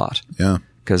gets shot. Yeah.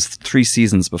 Because 3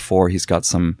 seasons before he's got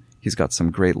some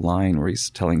great line where he's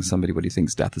telling somebody what he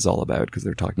thinks death is all about, because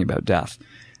they're talking about death.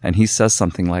 And he says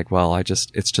something like, well, I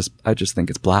just think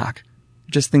it's black.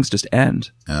 Things just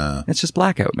end. It's just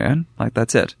blackout, man. Like,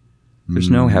 that's it. There's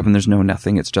no heaven, there's no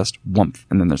nothing. It's just whoomph,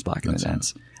 and then there's black and it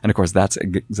ends. And of course, that's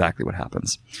exactly what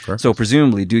happens. Perfect. So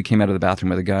presumably, dude came out of the bathroom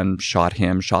with a gun, shot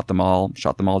them all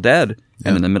dead. Yeah.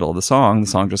 And in the middle of the song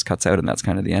just cuts out, and that's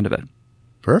kind of the end of it.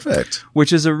 Perfect.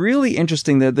 Which is a really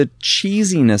interesting, the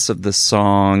cheesiness of the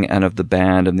song and of the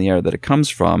band and the era that it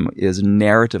comes from is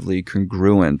narratively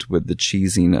congruent with the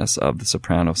cheesiness of the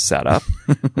Soprano setup,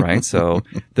 right? So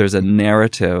there's a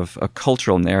narrative, a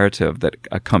cultural narrative that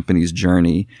accompanies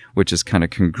Journey, which is kind of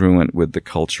congruent with the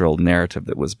cultural narrative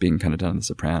that was being kind of done in the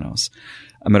Sopranos.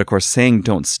 But of course, saying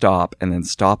Don't Stop and then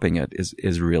stopping it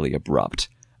is really abrupt.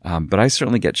 But I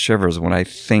certainly get shivers when I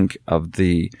think of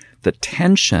the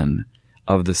tension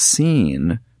of the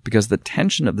scene, because the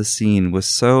tension of the scene was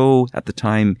so, at the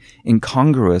time,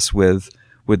 incongruous with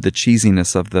the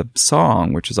cheesiness of the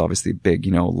song, which is obviously a big,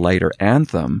 lighter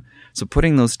anthem. So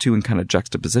putting those two in kind of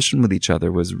juxtaposition with each other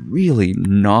was really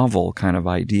novel kind of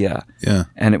idea. Yeah.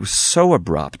 And it was so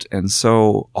abrupt and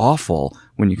so awful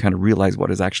when you kind of realize what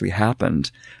has actually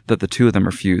happened, that the two of them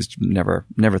are fused. Never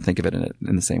think of it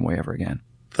in the same way ever again.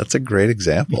 That's a great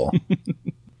example.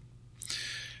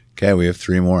 Okay, we have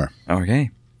 3 more.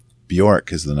 Okay.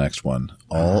 Bjork is the next one.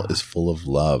 All is Full of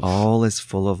Love. All is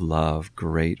Full of Love.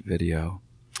 Great video.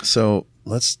 So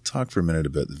let's talk for a minute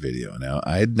about the video. Now,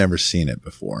 I had never seen it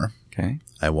before. Okay.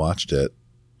 I watched it,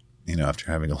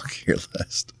 after having a look at your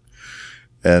list.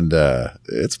 And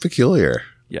it's peculiar.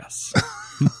 Yes.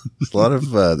 There's a lot of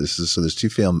there's two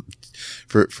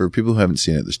for people who haven't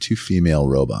seen it. There's two female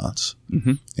robots.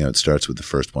 Mm-hmm. You know, it starts with the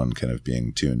first one kind of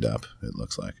being tuned up. It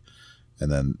looks like,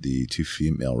 and then the two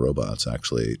female robots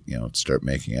actually, you know, start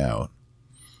making out.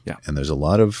 Yeah. And there's a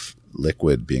lot of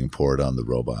liquid being poured on the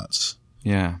robots.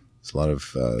 Yeah. It's a lot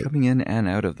of coming in and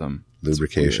out of them.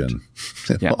 lubrication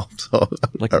involved. Yeah.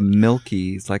 Like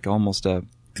milky. It's like almost a.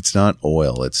 It's not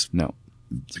oil. It's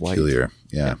peculiar. White.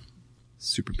 Yeah.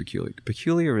 Super peculiar.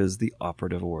 Peculiar is the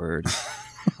operative word.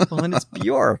 Well, and it's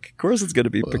Bjork. Of course it's going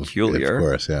to be peculiar. Of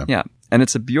course, yeah. Yeah. And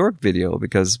it's a Bjork video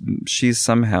because she's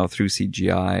somehow through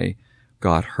CGI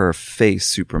got her face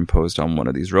superimposed on one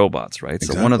of these robots, right?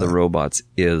 Exactly. So one of the robots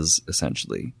is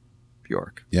essentially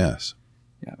Bjork. Yes.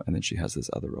 Yeah. And then she has this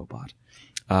other robot.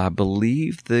 I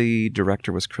believe the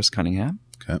director was Chris Cunningham.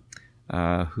 Okay.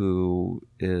 Who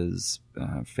is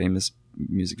a famous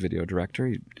music video director.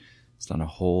 He's done a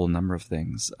whole number of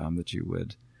things that you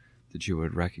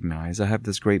would recognize. I have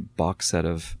this great box set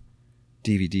of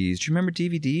DVDs. Do you remember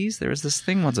DVDs? There was this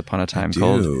thing once upon a time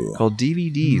called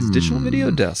DVDs, digital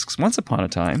video discs. Once upon a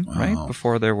time, right?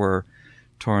 Before there were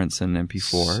torrents and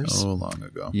MP4s. So long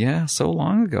ago. Yeah, so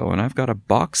long ago. And I've got a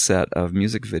box set of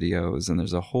music videos, and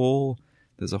there's a whole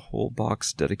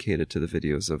box dedicated to the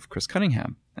videos of Chris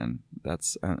Cunningham, and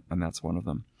that's one of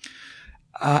them.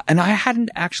 And I hadn't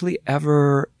actually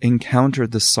ever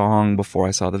encountered the song before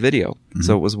I saw the video. Mm-hmm.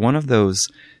 So it was one of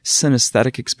those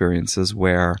synesthetic experiences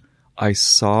where I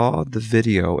saw the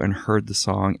video and heard the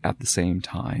song at the same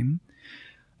time,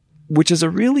 which is a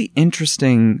really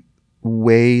interesting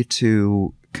way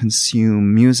to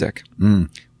consume music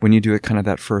when you do it kind of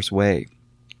that first way.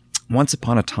 Once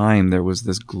upon a time, there was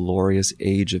this glorious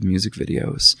age of music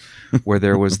videos where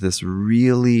there was this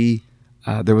really,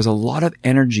 there was a lot of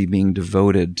energy being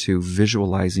devoted to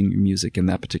visualizing music in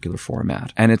that particular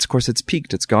format. And of course, it's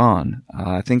peaked. It's gone.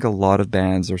 I think a lot of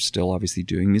bands are still obviously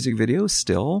doing music videos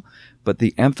still, but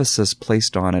the emphasis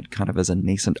placed on it kind of as a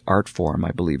nascent art form,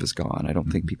 I believe, is gone. I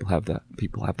don't think people have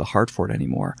the heart for it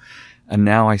anymore. And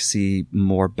now I see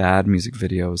more bad music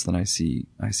videos than I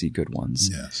see good ones.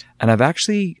 Yes. And I've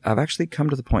actually come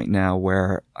to the point now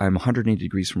where I'm 180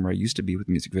 degrees from where I used to be with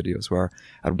music videos, where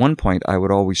at one point I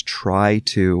would always try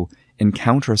to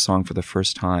encounter a song for the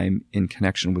first time in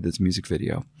connection with its music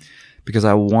video, because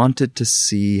I wanted to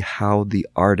see how the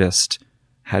artist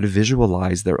had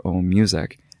visualized their own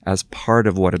music as part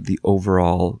of what the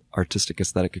overall artistic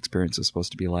aesthetic experience is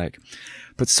supposed to be like.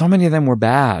 But so many of them were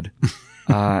bad.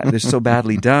 They're so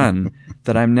badly done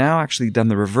that I'm now actually done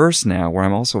the reverse now, where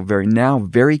I'm also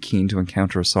very keen to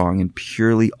encounter a song in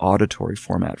purely auditory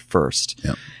format first.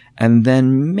 Yep. And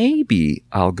then maybe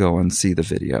I'll go and see the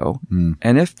video.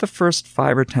 And if the first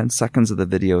 5 or 10 seconds of the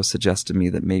video suggest to me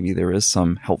that maybe there is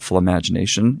some helpful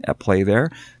imagination at play there,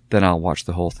 then I'll watch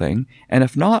the whole thing. And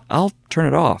if not, I'll turn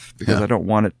it off because I don't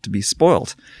want it to be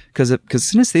spoiled. Because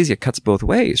synesthesia cuts both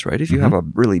ways, right? If you have a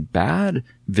really bad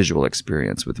visual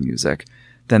experience with music,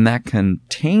 then that can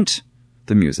taint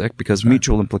the music, because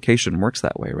mutual implication works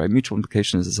that way, right? Mutual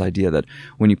implication is this idea that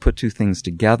when you put two things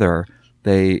together,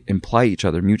 they imply each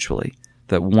other mutually.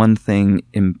 That one thing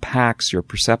impacts your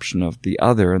perception of the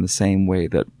other in the same way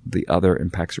that the other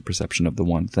impacts your perception of the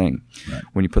one thing. Right.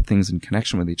 When you put things in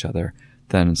connection with each other,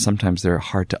 then sometimes they're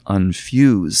hard to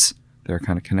unfuse. They're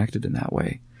kind of connected in that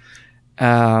way.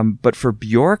 But for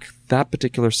Bjork, that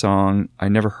particular song, I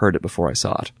never heard it before I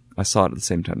saw it. I saw it at the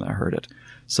same time that I heard it.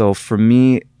 So for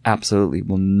me, absolutely,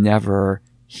 will never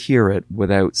hear it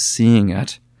without seeing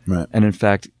it. Right. And in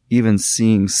fact, even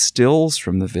seeing stills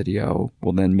from the video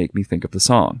will then make me think of the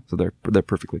song. So they're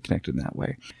perfectly connected in that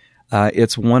way.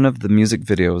 It's one of the music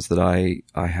videos that I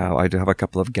have. I do have a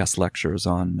couple of guest lectures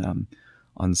on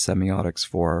semiotics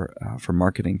for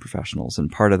marketing professionals,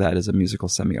 and part of that is a musical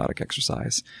semiotic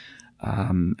exercise.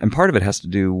 And part of it has to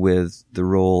do with the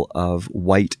role of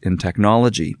white in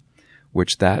technology,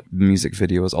 which that music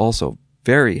video is also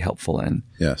very helpful in.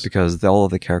 Yes. Because all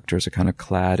of the characters are kind of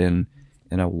clad in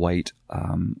a white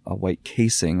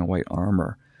casing, a white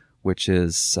armor, which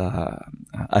is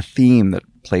a theme that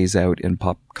plays out in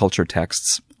pop culture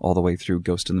texts all the way through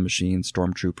Ghost in the Machine,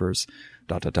 Stormtroopers, ...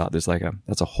 There's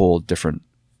that's a whole different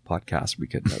podcast. We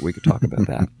could talk about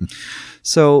that.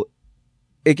 So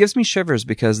it gives me shivers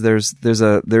because there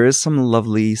is some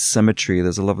lovely symmetry.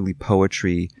 There's a lovely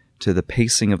poetry to the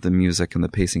pacing of the music and the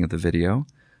pacing of the video.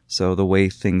 So the way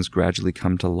things gradually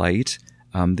come to light,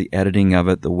 the editing of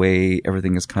it, the way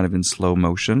everything is kind of in slow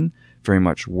motion, very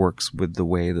much works with the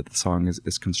way that the song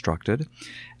is constructed.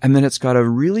 And then it's got a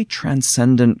really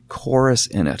transcendent chorus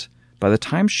in it by the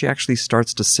time she actually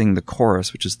starts to sing the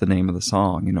chorus, which is the name of the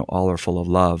song, you know, All Are Full of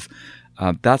Love,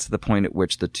 that's the point at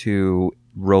which the two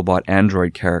robot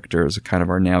android characters kind of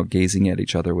are now gazing at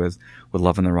each other with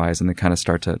love in their eyes, and they kind of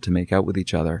start to make out with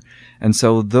each other. And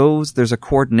so there's a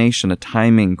coordination, a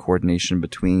timing coordination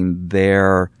between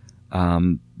their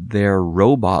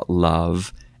robot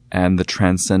love and the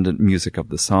transcendent music of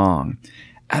the song.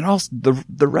 And also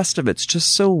the rest of it's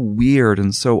just so weird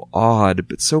and so odd,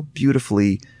 but so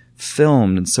beautifully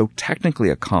filmed and so technically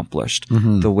accomplished,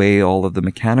 the way all of the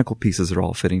mechanical pieces are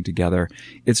all fitting together.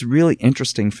 It's really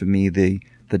interesting for me, the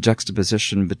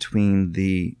juxtaposition between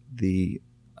the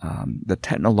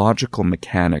technological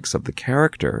mechanics of the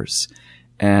characters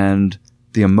and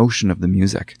the emotion of the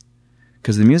music.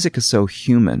 Because the music is so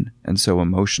human and so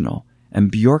emotional. And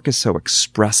Björk is so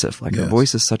expressive. Like, her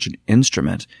voice is such an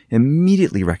instrument,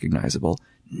 immediately recognizable.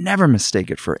 Never mistake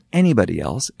it for anybody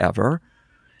else, ever.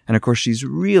 And of course, she's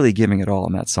really giving it all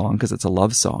in that song because it's a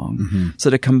love song. So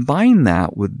to combine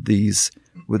that with these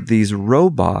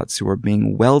robots who are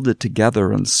being welded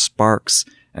together in sparks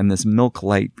and this milk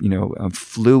light, you know,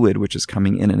 fluid which is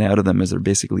coming in and out of them as they're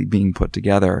basically being put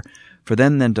together, for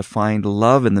them then to find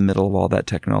love in the middle of all that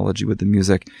technology with the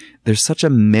music, there's such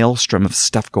a maelstrom of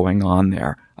stuff going on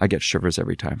there. I get shivers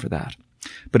every time for that.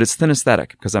 But it's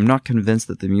synesthetic, because I'm not convinced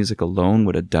that the music alone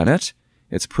would have done it.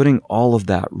 It's putting all of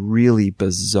that really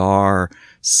bizarre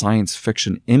science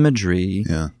fiction imagery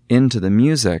into the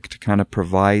music to kind of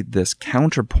provide this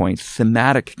counterpoint,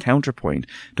 thematic counterpoint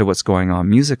to what's going on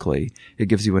musically. It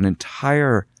gives you an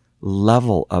entire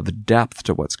level of depth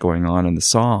to what's going on in the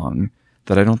song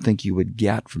that I don't think you would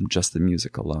get from just the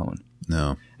music alone.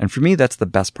 No. And for me, that's the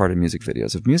best part of music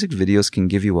videos. If music videos can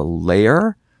give you a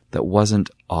layer that wasn't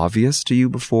obvious to you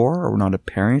before, or not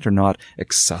apparent, or not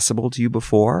accessible to you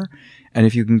before, and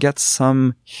if you can get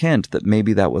some hint that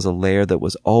maybe that was a layer that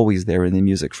was always there in the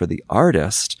music for the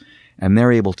artist, and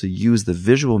they're able to use the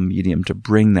visual medium to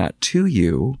bring that to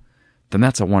you, then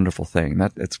that's a wonderful thing.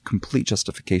 It's complete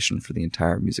justification for the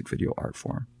entire music video art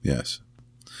form. Yes.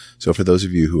 So for those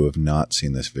of you who have not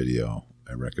seen this video,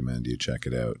 I recommend you check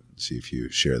it out, see if you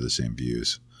share the same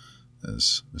views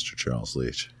as Mr. Charles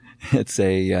Leach. It's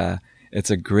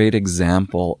a great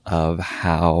example of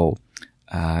how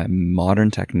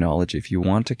modern technology, if you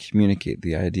want to communicate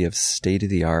the idea of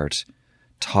state-of-the-art,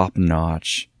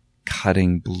 top-notch,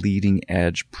 cutting,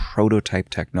 bleeding-edge prototype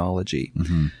technology,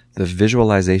 the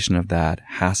visualization of that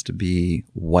has to be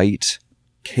white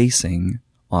casing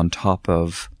on top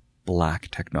of black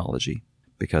technology,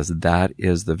 because that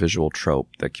is the visual trope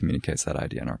that communicates that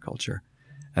idea in our culture.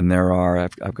 And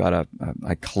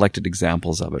I collected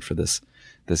examples of it for this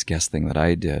guest thing that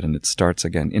I did. And it starts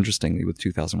again, interestingly, with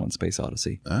 2001 Space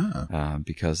Odyssey.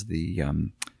 Because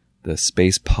the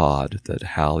space pod that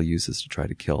Hal uses to try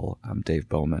to kill Dave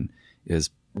Bowman is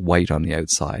white on the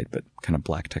outside, but kind of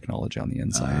black technology on the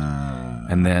inside.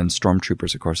 And then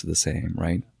Stormtroopers, of course, are the same,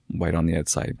 right? White on the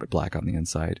outside, but black on the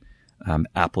inside.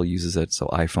 Apple uses it, so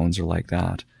iPhones are like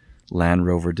that. Land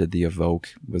Rover did the Evoque,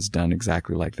 was done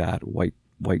exactly like that, white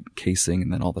casing,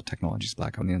 and then all the technology's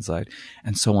black on the inside,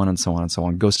 and so on and so on and so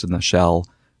on. Ghost in the Shell,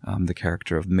 the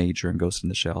character of Major in Ghost in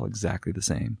the Shell, exactly the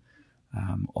same.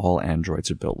 All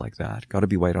androids are built like that. Got to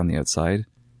be white on the outside,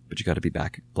 but you got to be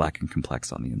black and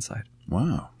complex on the inside.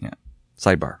 Wow. Yeah.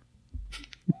 Sidebar.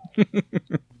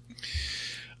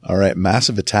 All right.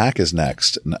 Massive Attack is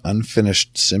next. An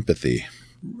Unfinished Sympathy.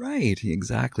 Right,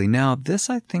 exactly. Now, this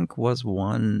I think was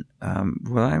one.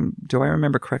 Do I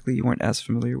remember correctly? You weren't as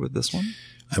familiar with this one?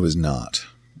 I was not.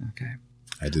 Okay.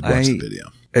 I did watch the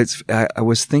video. I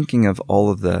was thinking of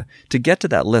all of to get to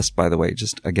that list, by the way,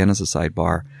 just again as a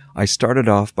sidebar, I started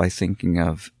off by thinking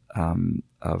of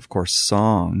course,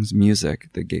 songs, music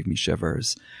that gave me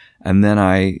shivers. And then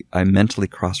I mentally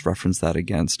cross-referenced that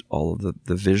against all of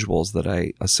the visuals that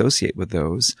I associate with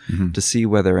those to see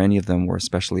whether any of them were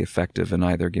especially effective in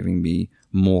either giving me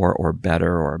more or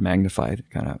better or magnified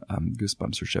kind of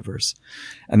goosebumps or shivers.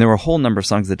 And there were a whole number of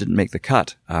songs that didn't make the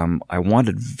cut. I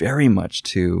wanted very much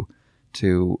to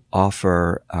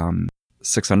offer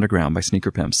Six Underground by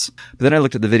Sneaker Pimps. But then I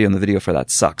looked at the video, and the video for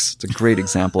that sucks. It's a great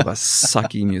example of a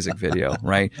sucky music video,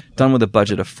 right? Done with a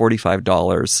budget of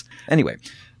 $45. Anyway,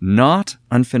 not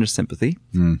Unfinished Sympathy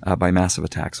by Massive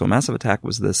Attack. So Massive Attack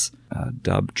was this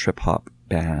dub trip-hop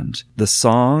band. The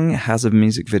song has a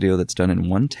music video that's done in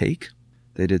one take.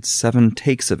 They did 7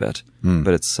 takes of it,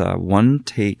 but it's one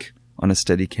take on a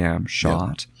Steadicam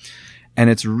shot. Yep. And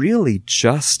it's really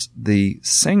just the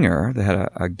singer. They had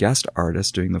a guest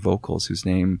artist doing the vocals whose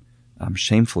name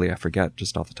Shamefully, I forget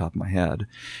just off the top of my head.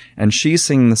 And she's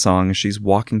singing the song as she's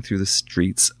walking through the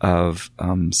streets of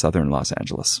southern Los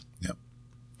Angeles. Yep.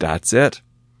 That's it.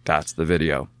 That's the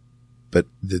video. But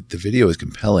the video is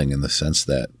compelling in the sense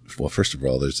that, well, first of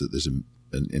all, there's an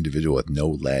individual with no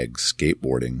legs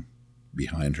skateboarding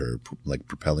behind her, like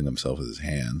propelling himself with his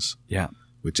hands. Yeah.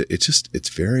 Which it's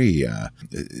very,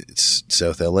 it's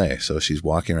South LA. So she's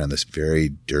walking around this very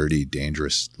dirty,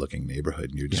 dangerous looking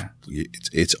neighborhood, and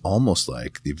it's almost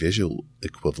like the visual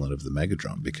equivalent of the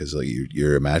Megadrum, because like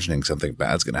you're imagining something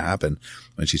bad's going to happen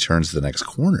when she turns the next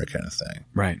corner, kind of thing.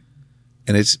 Right.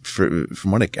 And it's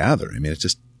from what I gather, I mean,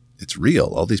 it's real.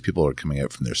 All these people are coming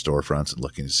out from their storefronts and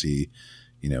looking to see,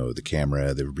 the camera.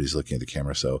 Everybody's looking at the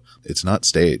camera. So it's not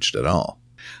staged at all.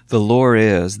 The lore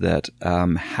is that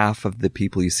half of the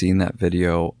people you see in that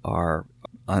video are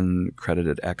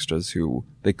uncredited extras who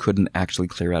they couldn't actually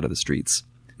clear out of the streets.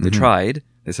 They tried.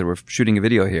 They said, we're shooting a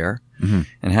video here. Mm-hmm.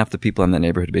 And half the people in that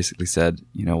neighborhood basically said,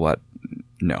 you know what?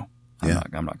 No,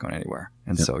 I'm not going anywhere.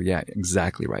 And so, yeah,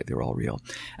 exactly right. They were all real.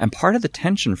 And part of the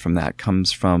tension from that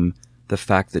comes from the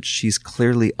fact that she's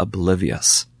clearly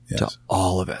oblivious to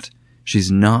all of it.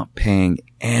 She's not paying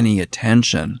any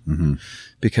attention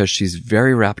because she's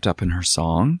very wrapped up in her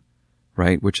song,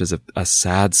 right? Which is a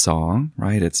sad song,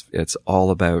 right? It's all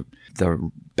about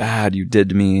the bad you did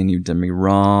to me and you did me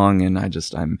wrong. And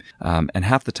and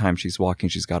half the time she's walking,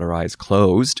 she's got her eyes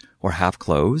closed or half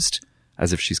closed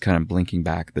as if she's kind of blinking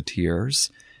back the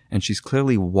tears. And she's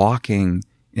clearly walking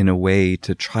in a way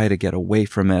to try to get away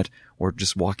from it, or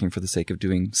just walking for the sake of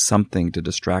doing something to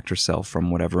distract herself from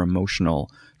whatever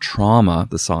emotional trauma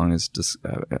the song is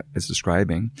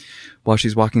describing, while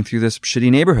she's walking through this shitty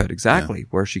neighborhood, exactly,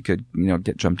 where she could,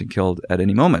 get jumped and killed at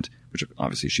any moment, which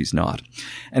obviously she's not.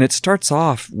 And it starts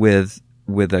off with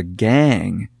a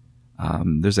gang.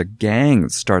 There's a gang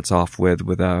that starts off with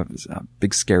a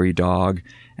big scary dog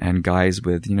and guys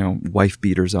with, wife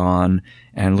beaters on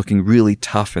and looking really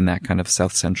tough in that kind of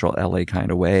South Central LA kind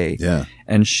of way. Yeah.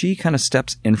 And she kind of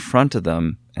steps in front of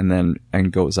them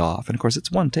and goes off. And of course,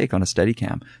 it's one take on a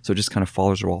Steadicam. So it just kind of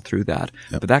follows her all through that.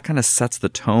 Yep. But that kind of sets the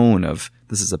tone of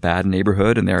this is a bad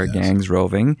neighborhood and there are gangs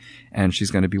roving and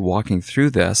she's going to be walking through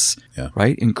this,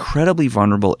 right? Incredibly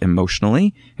vulnerable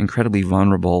emotionally, incredibly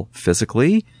vulnerable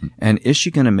physically. And is she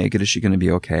going to make it? Is she going to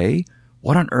be okay?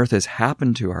 What on earth has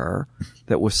happened to her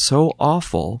that was so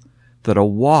awful that a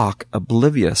walk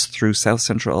oblivious through South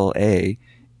Central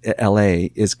LA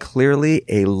is clearly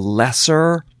a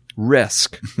lesser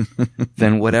risk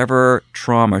than whatever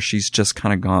trauma she's just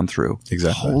kind of gone through.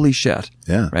 Exactly. Holy shit.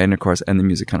 Yeah. Right. And of course, and the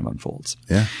music kind of unfolds.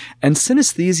 Yeah. And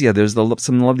Synesthesia, there's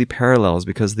some lovely parallels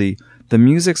because the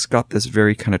music's got this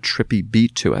very kind of trippy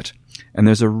beat to it. And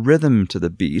there's a rhythm to the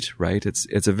beat, right?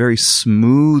 It's a very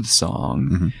smooth song.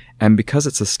 Mm-hmm. And because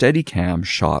it's a Steadicam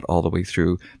shot all the way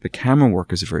through, the camera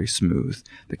work is very smooth.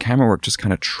 The camera work just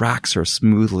kind of tracks her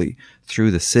smoothly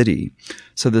through the city.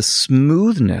 So the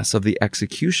smoothness of the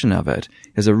execution of it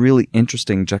is a really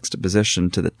interesting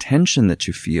juxtaposition to the tension that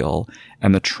you feel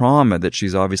and the trauma that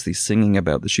she's obviously singing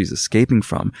about, that she's escaping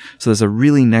from. So there's a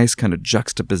really nice kind of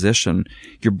juxtaposition.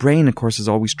 Your brain, of course, is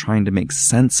always trying to make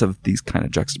sense of these kind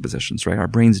of juxtapositions, right? Our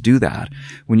brains do that.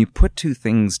 When you put two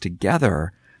things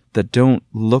together that don't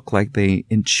look like they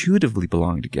intuitively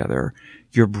belong together,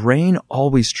 your brain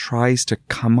always tries to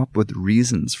come up with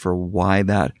reasons for why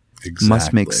that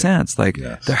must make sense. Like,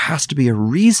 there has to be a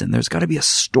reason. There's got to be a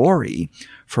story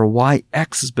for why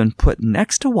X has been put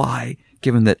next to Y,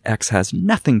 given that X has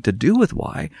nothing to do with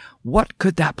Y. What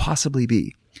could that possibly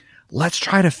be? Let's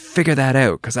try to figure that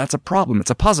out, because that's a problem. It's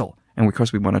a puzzle. And of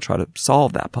course, we want to try to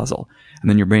solve that puzzle. And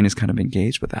then your brain is kind of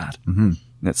engaged with that. Mm-hmm.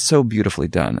 And it's so beautifully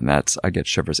done. And I get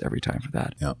shivers every time for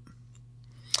that. Yep.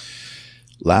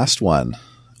 Last one,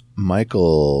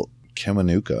 Michael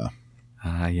Kiwanuka.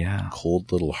 Yeah.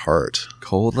 Cold Little Heart.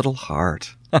 Cold Little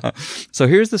Heart. So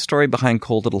here's the story behind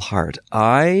Cold Little Heart.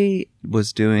 I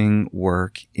was doing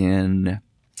work in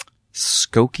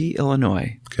Skokie,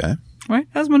 Illinois. Okay. Right?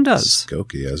 As one does.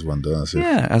 Skokie, as one does.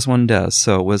 Yeah, as one does.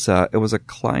 So it was a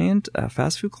client, a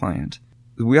fast food client.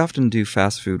 We often do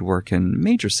fast food work in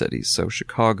major cities. So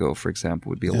Chicago, for example,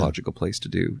 would be a logical place to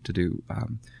do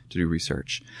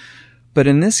research. But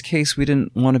in this case, we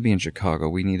didn't want to be in Chicago.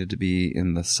 We needed to be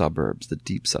in the suburbs, the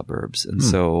deep suburbs. And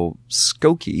so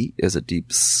Skokie is a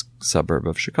deep suburb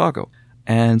of Chicago.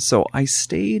 And so I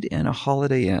stayed in a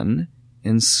Holiday Inn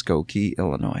in Skokie,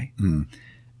 Illinois.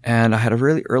 And I had a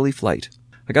really early flight.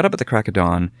 I got up at the crack of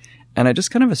dawn, and I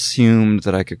just kind of assumed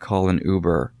that I could call an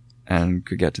Uber and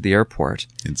could get to the airport.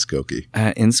 In Skokie.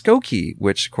 In Skokie,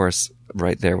 which, of course,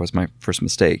 right there was my first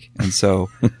mistake. And so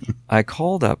I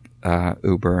called up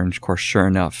Uber, and of course, sure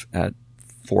enough, at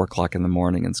 4:00 in the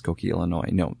morning in Skokie, Illinois,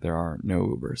 no, there are no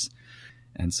Ubers.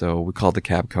 And so we called the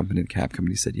cab company. The cab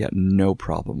company said, yeah, no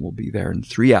problem. We'll be there in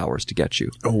 3 hours to get you.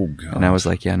 Oh, God. And I was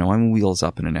like, yeah, no, I'm wheels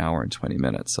up in an hour and 20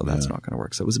 minutes. So that's not going to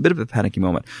work. So it was a bit of a panicky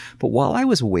moment. But while I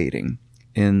was waiting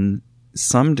in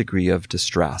some degree of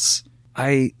distress,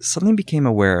 I suddenly became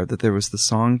aware that there was the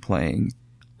song playing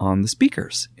on the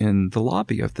speakers in the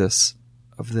lobby of this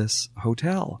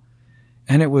hotel.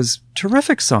 And it was a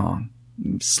terrific song.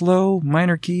 Slow,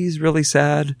 minor keys, really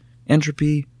sad,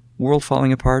 entropy, world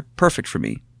falling apart, perfect for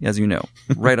me, as you know,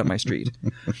 right up my street.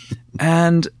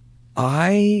 And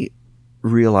I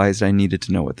realized I needed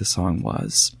to know what the song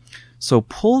was. So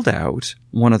pulled out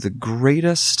one of the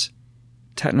greatest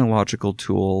technological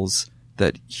tools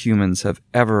that humans have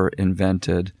ever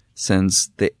invented since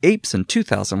the apes in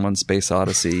 2001 Space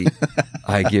Odyssey.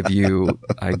 I give you,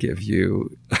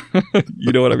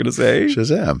 you know what I'm going to say?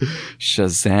 Shazam.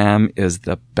 Shazam is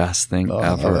the best thing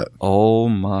ever. Oh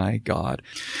my God.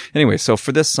 Anyway, so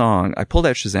for this song, I pulled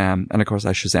out Shazam, and of course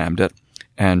I Shazammed it.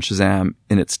 And Shazam,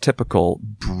 in its typical,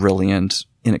 brilliant,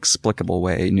 inexplicable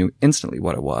way, knew instantly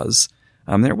what it was.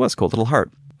 There it was, Cold Little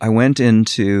Heart. I went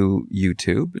into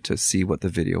YouTube to see what the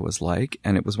video was like,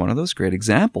 and it was one of those great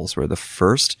examples where the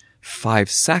first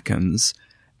 5 seconds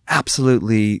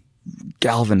absolutely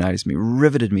galvanized me,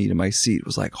 riveted me to my seat. It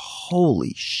was like,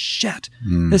 holy shit,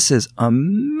 this is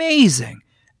amazing.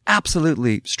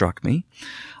 Absolutely struck me.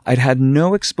 I'd had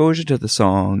no exposure to the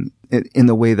song in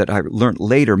the way that I learned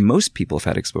later. Most people have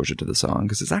had exposure to the song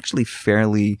because it's actually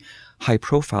fairly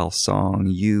high-profile song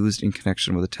used in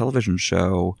connection with a television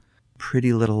show,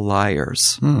 Pretty Little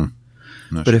Liars.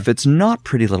 But if it's not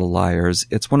Pretty Little Liars,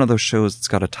 it's one of those shows that's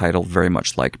got a title very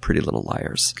much like Pretty Little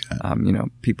Liars. Okay.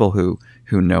 People who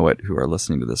know it, who are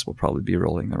listening to this, will probably be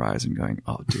rolling their eyes and going,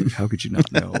 oh, dude, how could you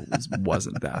not know it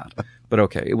wasn't that? But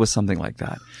okay, it was something like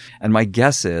that. And my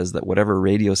guess is that whatever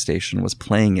radio station was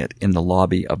playing it in the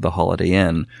lobby of the Holiday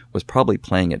Inn was probably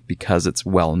playing it because it's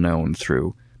well known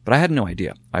through. But I had no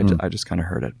idea. I just kind of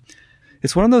heard it.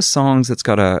 It's one of those songs that's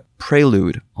got a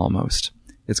prelude almost.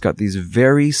 It's got these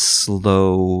very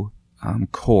slow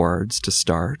chords to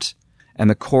start. And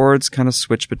the chords kind of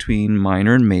switch between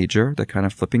minor and major. They're kind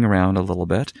of flipping around a little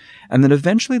bit. And then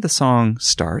eventually the song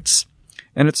starts.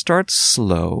 And it starts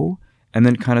slow and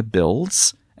then kind of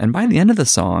builds. And by the end of the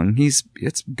song,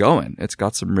 it's going. It's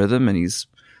got some rhythm and a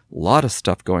lot of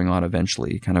stuff going on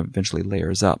eventually. Kind of eventually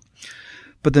layers up.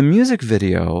 But the music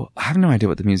video, I have no idea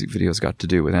what the music video's got to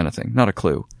do with anything. Not a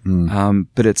clue.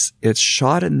 But it's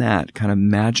shot in that kind of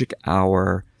magic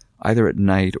hour, either at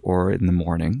night or in the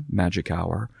morning, magic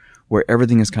hour, where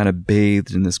everything is kind of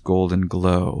bathed in this golden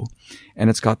glow. And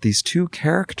it's got these two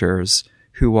characters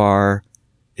who are,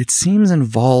 it seems,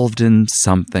 involved in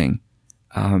something,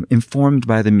 informed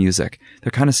by the music. They're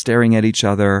kind of staring at each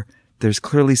other. There's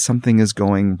clearly something is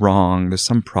going wrong. There's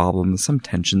some problem, there's some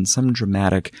tension, some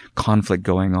dramatic conflict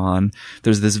going on.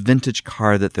 There's this vintage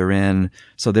car that they're in.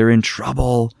 So they're in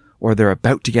trouble, or they're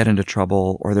about to get into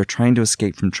trouble, or they're trying to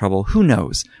escape from trouble. Who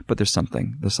knows? But there's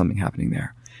something happening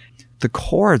there. The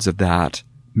chords of that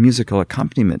musical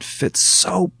accompaniment fit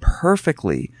so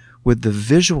perfectly with the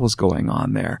visuals going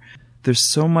on there. There's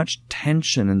so much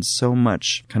tension and so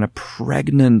much kind of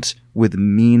pregnant with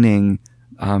meaning,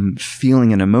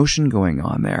 feeling and emotion going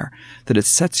on there, that it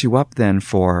sets you up then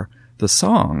for the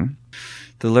song.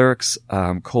 The lyrics,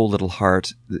 Cold Little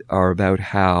Heart, are about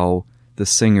how the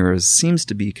singer seems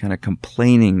to be kind of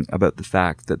complaining about the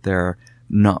fact that they're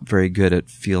not very good at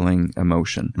feeling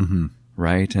emotion,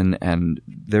 right? And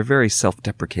they're very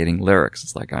self-deprecating lyrics.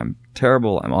 It's like, I'm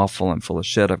terrible, I'm awful, I'm full of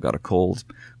shit, I've got a cold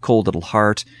little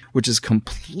heart, which is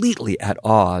completely at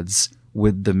odds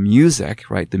with the music,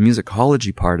 right? The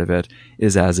musicology part of it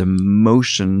is as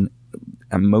emotionally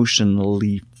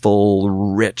full,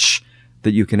 rich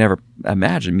that you can ever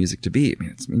imagine music to be. I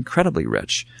mean, it's incredibly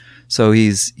rich. So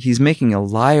he's making a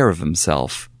liar of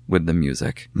himself with the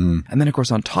music. And then, of course,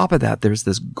 on top of that, there's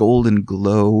this golden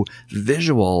glow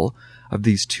visual of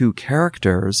these two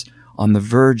characters on the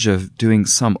verge of doing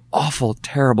some awful,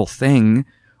 terrible thing,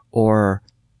 or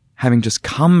having just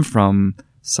come from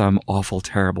some awful,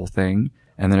 terrible thing.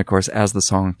 And then, of course, as the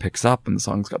song picks up, and the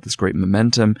song's got this great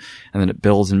momentum, and then it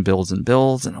builds and builds and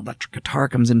builds, and electric guitar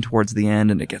comes in towards the end,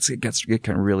 and it gets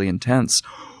kind of really intense.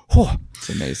 Oh, it's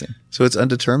amazing. So it's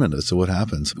undetermined as to what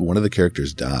happens. One of the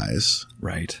characters dies.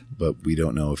 Right. But we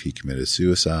don't know if he committed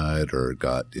suicide or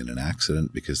got in an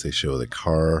accident because they show the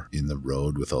car in the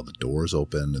road with all the doors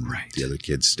open and the other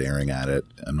kids staring at it.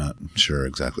 I'm not sure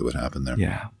exactly what happened there.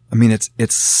 Yeah. I mean, it's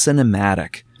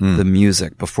cinematic, the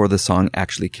music before the song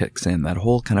actually kicks in, that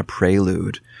whole kind of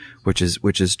prelude, which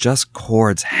is just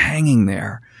chords hanging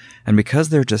there. And because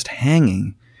they're just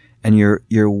hanging and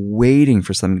you're waiting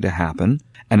for something to happen,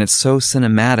 and it's so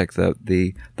cinematic,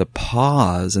 the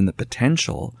pause and the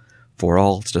potential for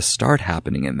all to start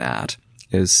happening in that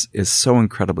is so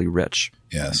incredibly rich.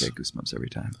 Yes. I get goosebumps every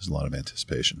time. There's a lot of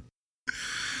anticipation.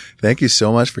 Thank you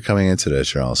so much for coming in today,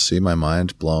 Charles. See, my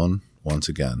mind blown once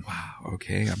again. Wow.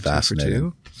 Okay. I'm fascinating.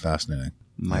 2 for 2. Fascinating.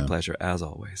 My pleasure, as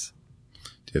always. Do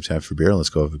you have time for beer? Let's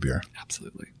go have a beer.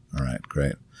 Absolutely. All right.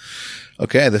 Great.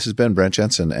 Okay. This has been Brent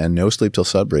Jensen and No Sleep Till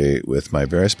Sudbury with my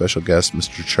very special guest,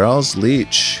 Mr. Charles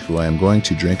Leach, who I am going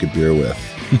to drink a beer with.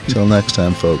 Till next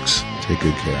time, folks, take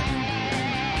good care.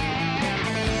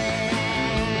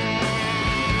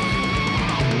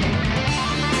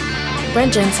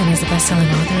 Brent Jensen is the best-selling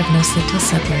author of No Sleep Till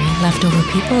Sudbury, Leftover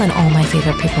People, and All My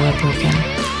Favorite People Are Broken.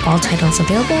 All titles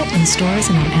available in stores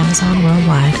and on Amazon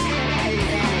worldwide.